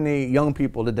so many young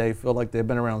people today feel like they've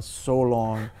been around so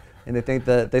long, and they think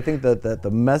that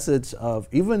the message of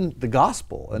even the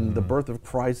gospel and the birth of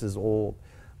Christ is old.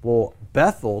 Well,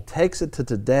 Bethel takes it to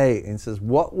today and says,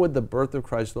 what would the birth of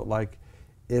Christ look like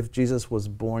if Jesus was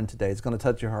born today? It's going to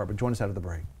touch your heart, but join us out of the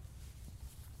break.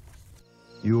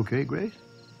 You okay, Grace?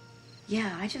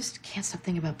 Yeah, I just can't stop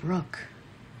thinking about Brooke.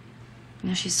 You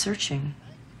know, she's searching.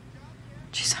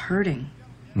 She's hurting.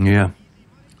 Yeah,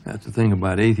 that's the thing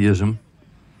about atheism.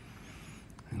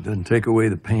 It doesn't take away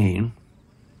the pain,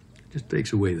 it just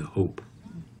takes away the hope.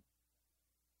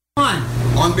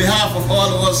 On behalf of all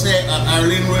of us here at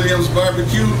Arlene Williams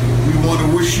Barbecue, we want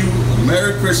to wish you a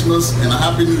Merry Christmas and a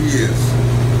Happy New Year's.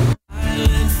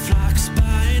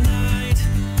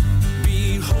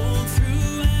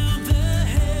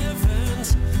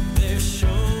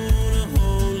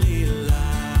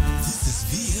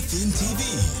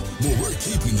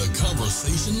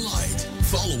 Conversation light.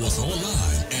 Follow us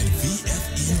online at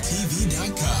VFNtv.com.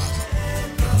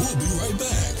 We'll be right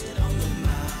back.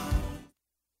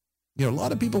 You know, a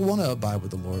lot of people want to abide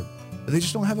with the Lord, but they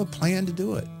just don't have a plan to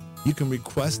do it. You can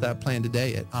request that plan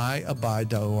today at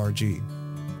iabide.org.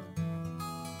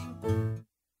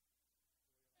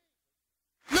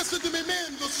 Listen to me,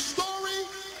 man. The story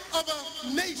of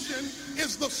a nation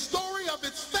is the story of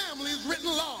its families written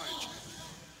large.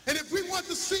 And if we want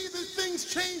to see these things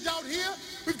change out here,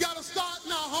 we've got to start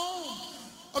in our home.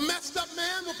 A messed up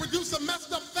man will produce a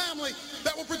messed up family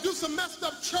that will produce a messed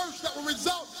up church that will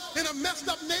result in a messed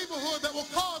up neighborhood that will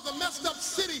cause a messed up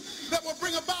city that will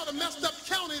bring about a messed up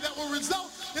county that will result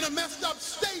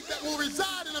state that will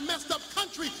reside in a messed up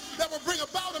country that will bring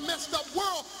about a messed up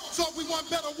world. So if we want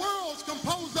better worlds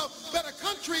composed of better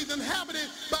countries inhabited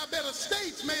by better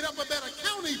states made up of better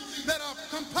counties that are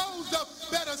composed of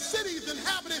better cities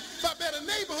inhabited by better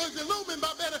neighborhoods illumined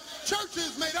by better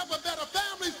churches made up of better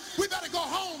families, we better go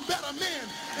home better men.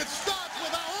 It starts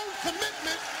with our own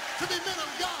commitment to be men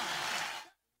of God.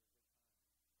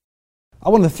 I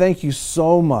want to thank you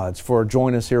so much for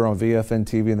joining us here on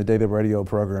VFNtv in the Daily Radio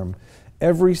program.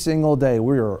 Every single day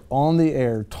we are on the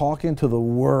air talking to the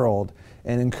world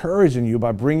and encouraging you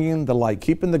by bringing the light,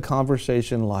 keeping the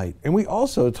conversation light. And we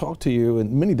also talk to you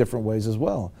in many different ways as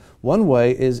well. One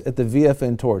way is at the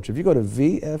VFN Torch. If you go to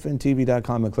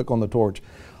VFNtv.com and click on the torch,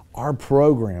 our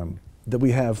program that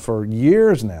we have for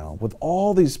years now with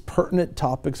all these pertinent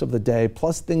topics of the day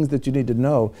plus things that you need to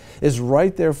know is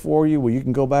right there for you, where you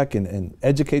can go back and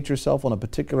educate yourself on a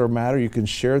particular matter. You can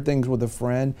share things with a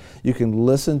friend. You can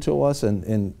listen to us, and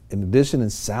in addition in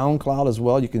SoundCloud as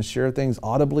well. You can share things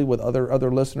audibly with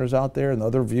other listeners out there and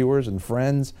other viewers and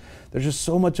friends. There's just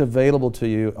so much available to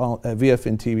you at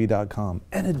VFNtv.com.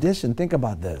 In addition, think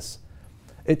about this.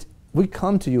 We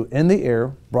come to you in the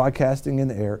air, broadcasting in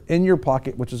the air, in your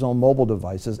pocket, which is on mobile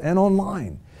devices, and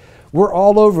online. We're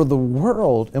all over the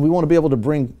world, and we want to be able to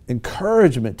bring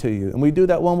encouragement to you. And we do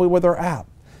that one way with our app.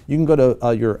 You can go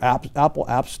to your Apple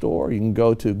App Store, you can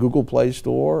go to Google Play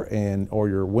Store or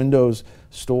your Windows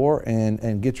Store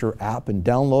and get your app and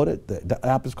download it. The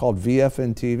app is called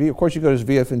VFNtv. Of course, you go to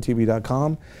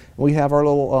VFNtv.com. We have our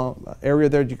little area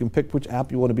there. You can pick which app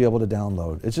you want to be able to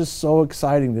download. It's just so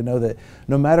exciting to know that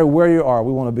no matter where you are,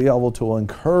 we want to be able to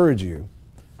encourage you.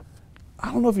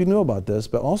 I don't know if you knew about this,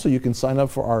 but also you can sign up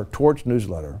for our Torch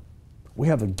newsletter. We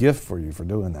have a gift for you for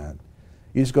doing that.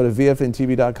 You just go to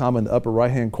VFNtv.com in the upper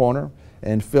right-hand corner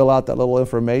and fill out that little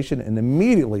information, and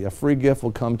immediately a free gift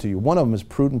will come to you. One of them is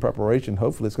prudent preparation.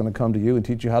 Hopefully it's going to come to you and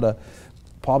teach you how to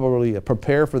probably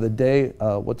prepare for the day,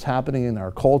 what's happening in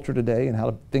our culture today, and how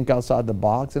to think outside the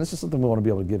box. And it's just something we want to be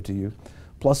able to give to you,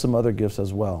 plus some other gifts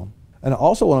as well. And I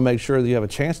also want to make sure that you have a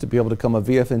chance to be able to become a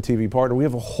VFNtv partner. We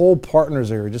have a whole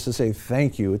partners area just to say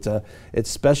thank you. It's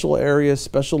special areas,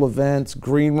 special events,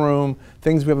 green room,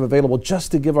 things we have available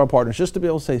just to give our partners, just to be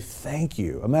able to say thank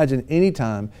you. Imagine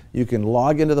anytime you can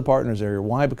log into the partners area.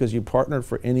 Why? Because you partnered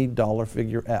for any dollar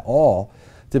figure at all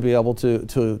to be able to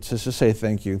just say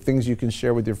thank you. Things you can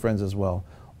share with your friends as well.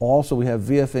 Also, we have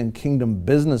VFN Kingdom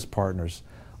Business Partners,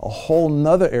 a whole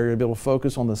nother area to be able to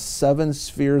focus on the 7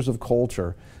 spheres of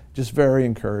culture. Just very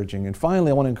encouraging. And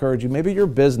finally, I want to encourage you, maybe your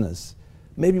business,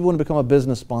 maybe you want to become a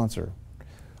business sponsor.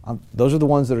 Those are the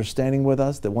ones that are standing with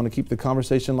us, that want to keep the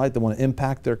conversation light, that want to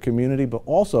impact their community, but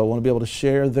also want to be able to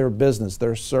share their business,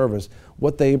 their service,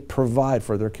 what they provide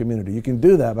for their community. You can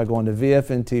do that by going to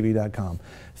VFNtv.com.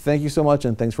 Thank you so much,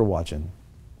 and thanks for watching.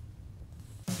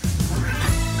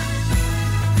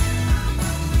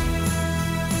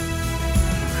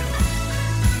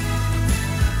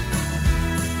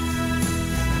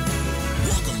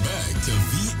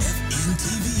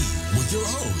 Your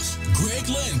host, Greg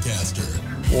Lancaster.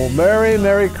 Well,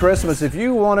 Merry Christmas. If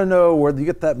you want to know where you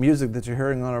get that music that you're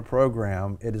hearing on our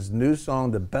program, it is new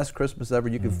song, The Best Christmas Ever.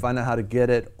 You can find out how to get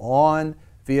it on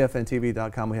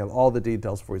VFNtv.com. We have all the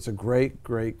details for you. It's a great,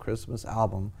 great Christmas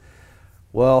album.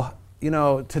 Well, you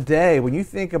know, today, when you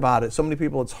think about it, so many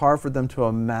people, it's hard for them to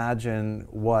imagine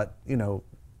what, you know,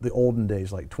 the olden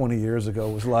days, like 20 years ago,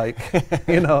 was like.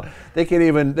 You know, they can't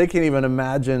even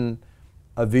imagine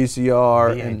a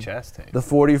VCR VHS tape. The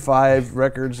 45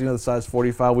 records, you know, the size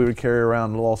 45 we would carry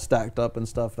around all stacked up and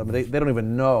stuff. I mean, they don't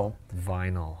even know.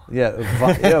 Vinyl. Yeah,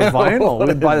 vinyl.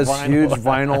 We'd buy this huge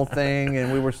vinyl thing,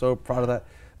 and we were so proud of that.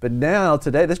 But now,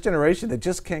 today, this generation, they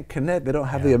just can't connect. They don't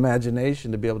have the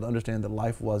imagination to be able to understand that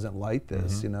life wasn't like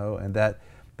this, you know, and that,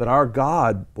 but our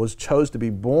God chose to be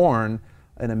born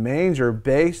in a manger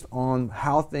based on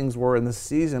how things were in the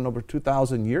season over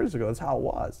 2,000 years ago. That's how it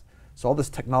was. So all this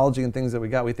technology and things that we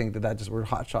got, we think that just we're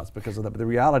hot shots because of that. But the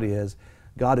reality is,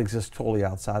 God exists totally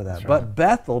outside of that. That's but right.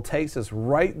 Bethel takes us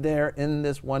right there in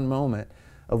this one moment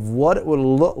of what it would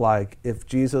look like if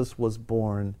Jesus was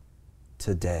born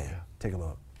today. Take a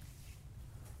look.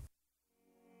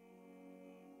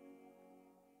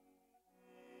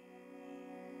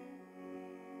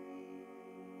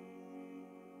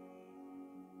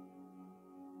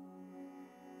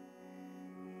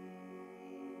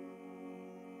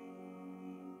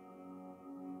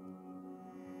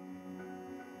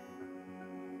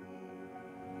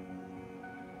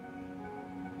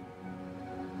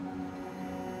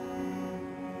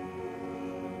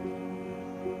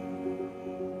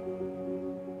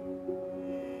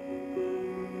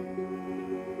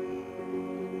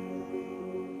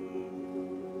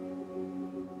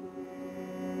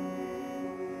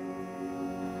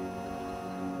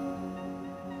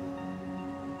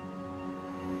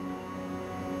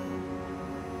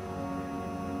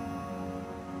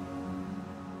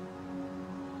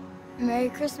 Merry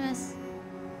Christmas.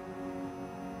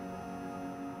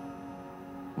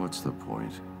 What's the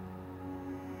point?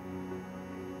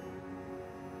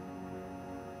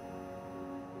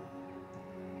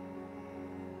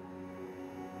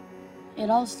 It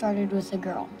all started with a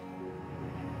girl.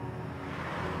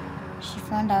 She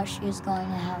found out she was going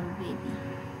to have a baby.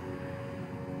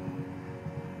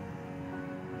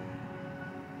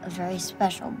 A very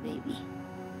special baby.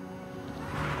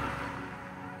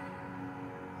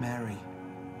 Mary,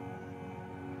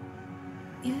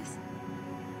 Yes?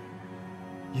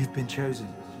 you've been chosen.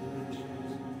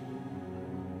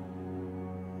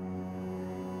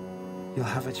 You'll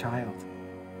have a child.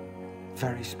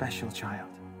 Very special child.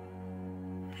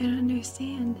 I don't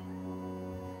understand.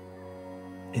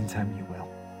 In time you will.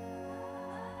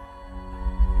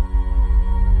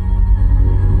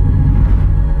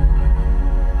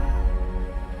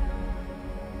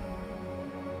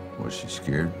 Was she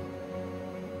scared?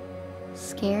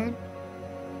 Scared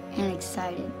and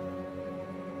excited.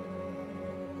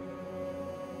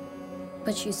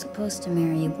 But she's supposed to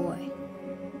marry a boy.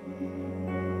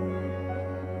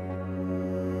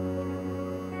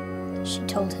 She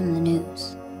told him the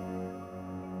news.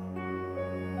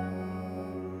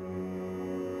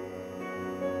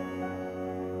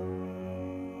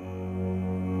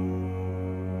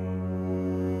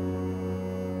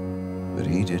 But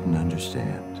he didn't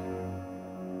understand.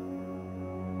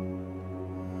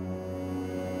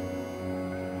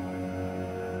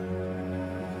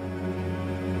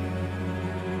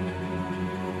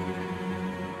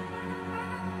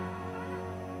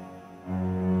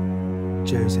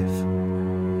 Joseph.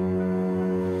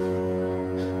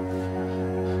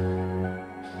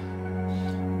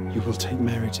 You will take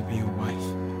Mary to be your wife.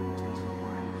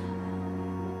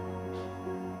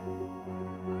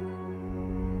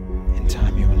 In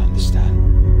time you will understand.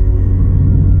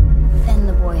 Then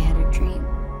the boy had a dream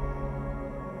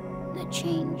that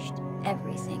changed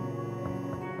everything.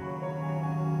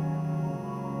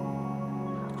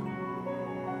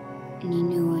 And he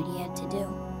knew what he had to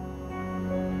do.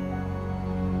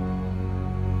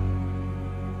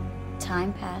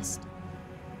 Time passed,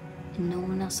 and no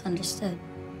one else understood.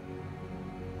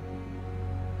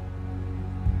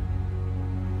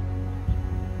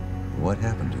 What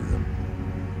happened to them?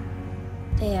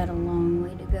 They had a long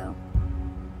way to go.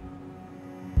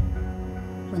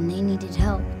 When they needed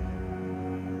help,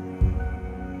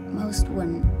 most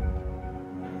wouldn't.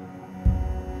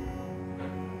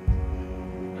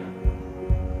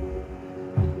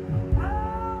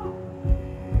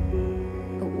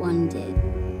 But one did.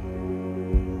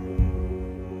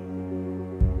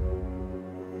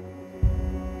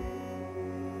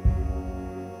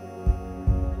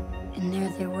 And there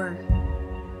they were.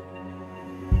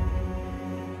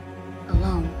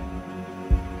 Alone.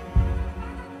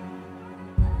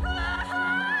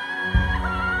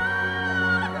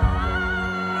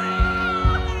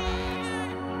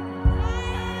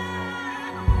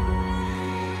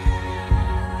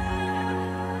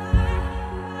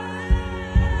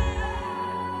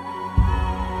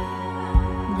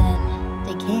 Then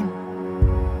they came.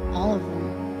 All of them.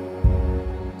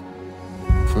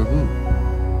 For who?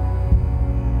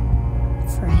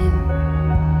 For him.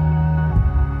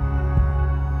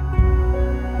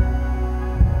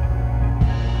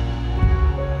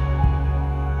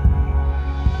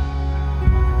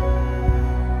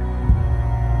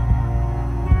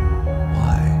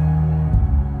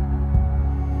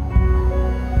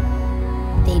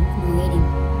 They'd been waiting.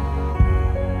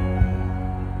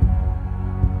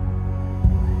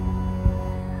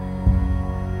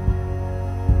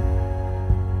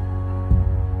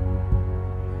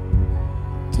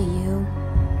 Do you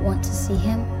want to see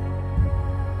him?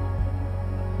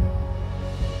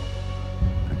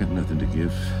 I got nothing to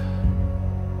give.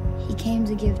 He came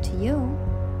to give to you.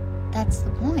 That's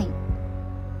the point.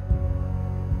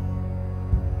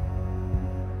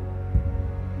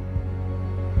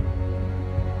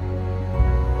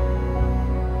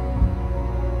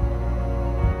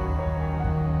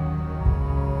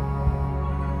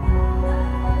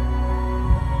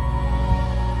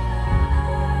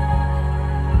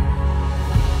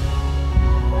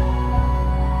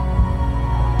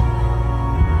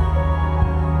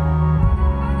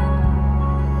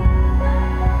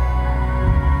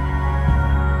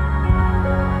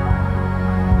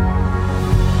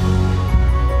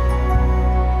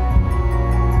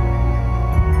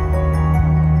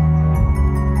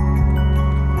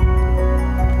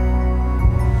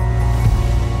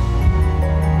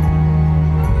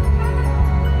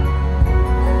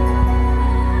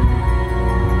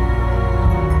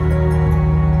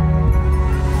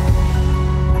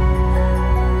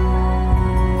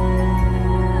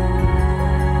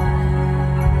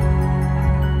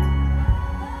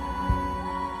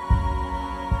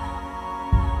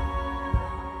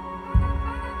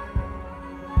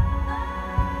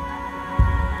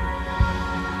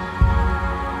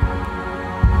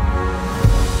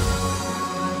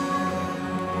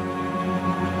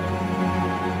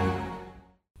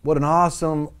 What an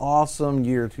awesome, awesome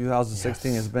year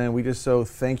 2016 has been. We just so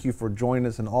thank you for joining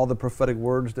us and all the prophetic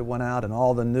words that went out and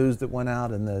all the news that went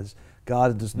out and the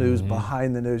God's news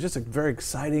behind the news. Just a very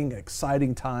exciting,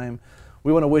 exciting time.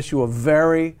 We want to wish you a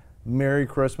very Merry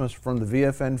Christmas from the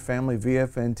VFN family,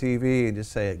 VFNtv, and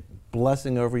just say a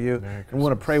blessing over you. And we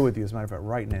want to pray with you, as a matter of fact,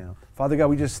 right now. Father God,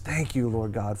 we just thank you,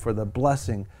 Lord God, for the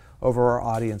blessing over our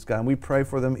audience, God. And we pray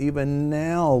for them even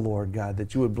now, Lord God,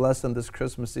 that you would bless them this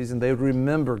Christmas season. They would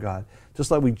remember, God, just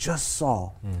like we just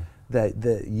saw,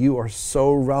 that you are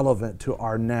so relevant to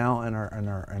our now and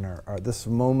our this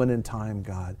moment in time,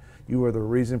 God. You are the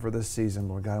reason for this season,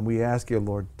 Lord God. And we ask you,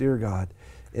 Lord, dear God,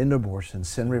 end abortion,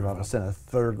 send revival, send a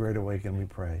third great awakening, we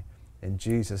pray. In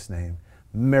Jesus' name,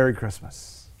 Merry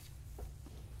Christmas.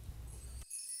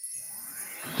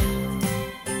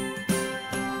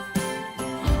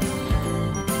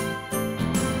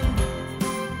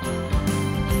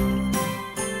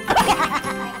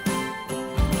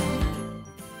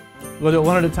 We'll do it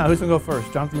one at a time. Who's going to go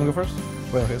first? Jonathan, you want to go first?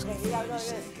 Wait, okay.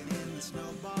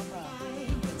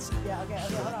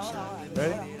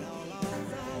 Ready?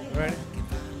 Ready?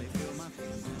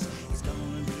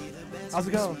 How's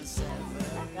it going? Don't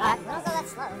go that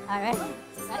slow. All right.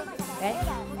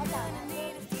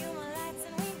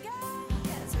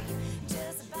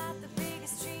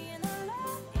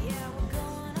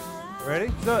 Ready? Ready?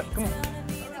 Do it. Come on.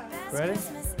 Ready?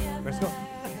 Let's go.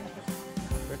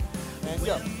 And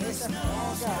go. That's all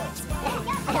I say,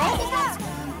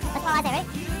 right?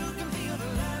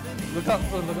 Look up.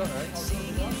 Look up. All right.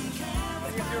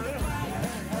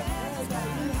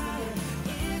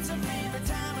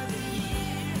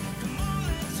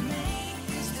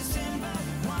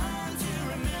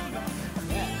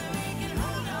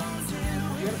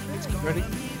 Ready?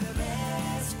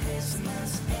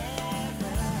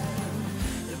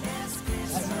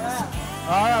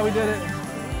 All right, we did it.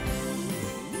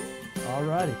 All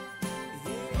righty.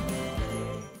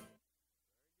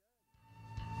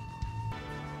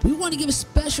 We want to give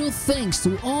special thanks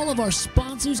to all of our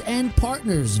sponsors and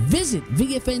partners. Visit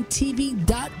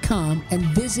VFNtv.com and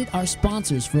visit our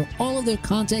sponsors for all of their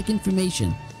contact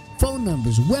information, phone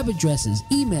numbers, web addresses,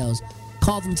 emails.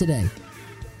 Call them today.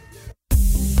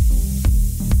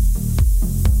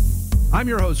 I'm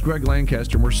your host, Greg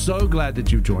Lancaster, and we're so glad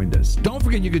that you joined us. Don't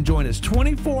forget you can join us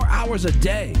 24 hours a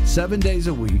day, 7 days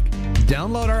a week.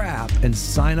 Download our app and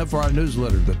sign up for our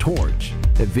newsletter, The Torch,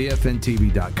 at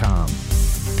VFNtv.com.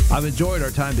 I've enjoyed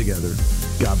our time together.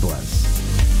 God bless.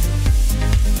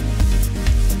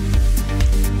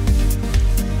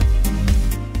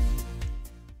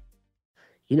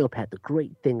 You know, Pat, the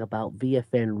great thing about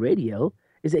VFN Radio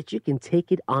is that you can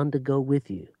take it on the go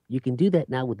with you. You can do that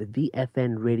now with the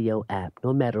VFN Radio app.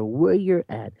 No matter where you're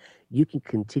at, you can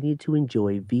continue to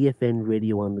enjoy VFN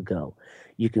Radio on the go.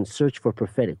 You can search for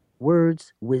prophetic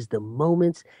words, wisdom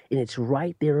moments, and it's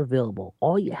right there available.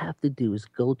 All you have to do is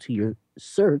go to your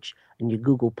search in your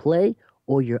Google Play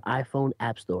or your iPhone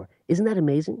App Store. Isn't that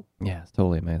amazing? Yeah, it's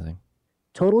totally amazing.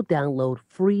 Total download,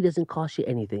 free, doesn't cost you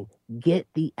anything. Get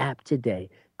the app today.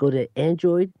 Go to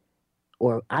Android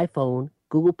or iPhone,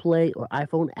 Google Play or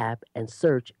iPhone app and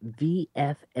search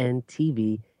VFN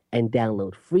TV and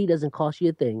download. Free, doesn't cost you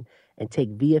a thing, and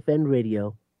take VFN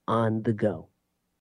Radio on the go.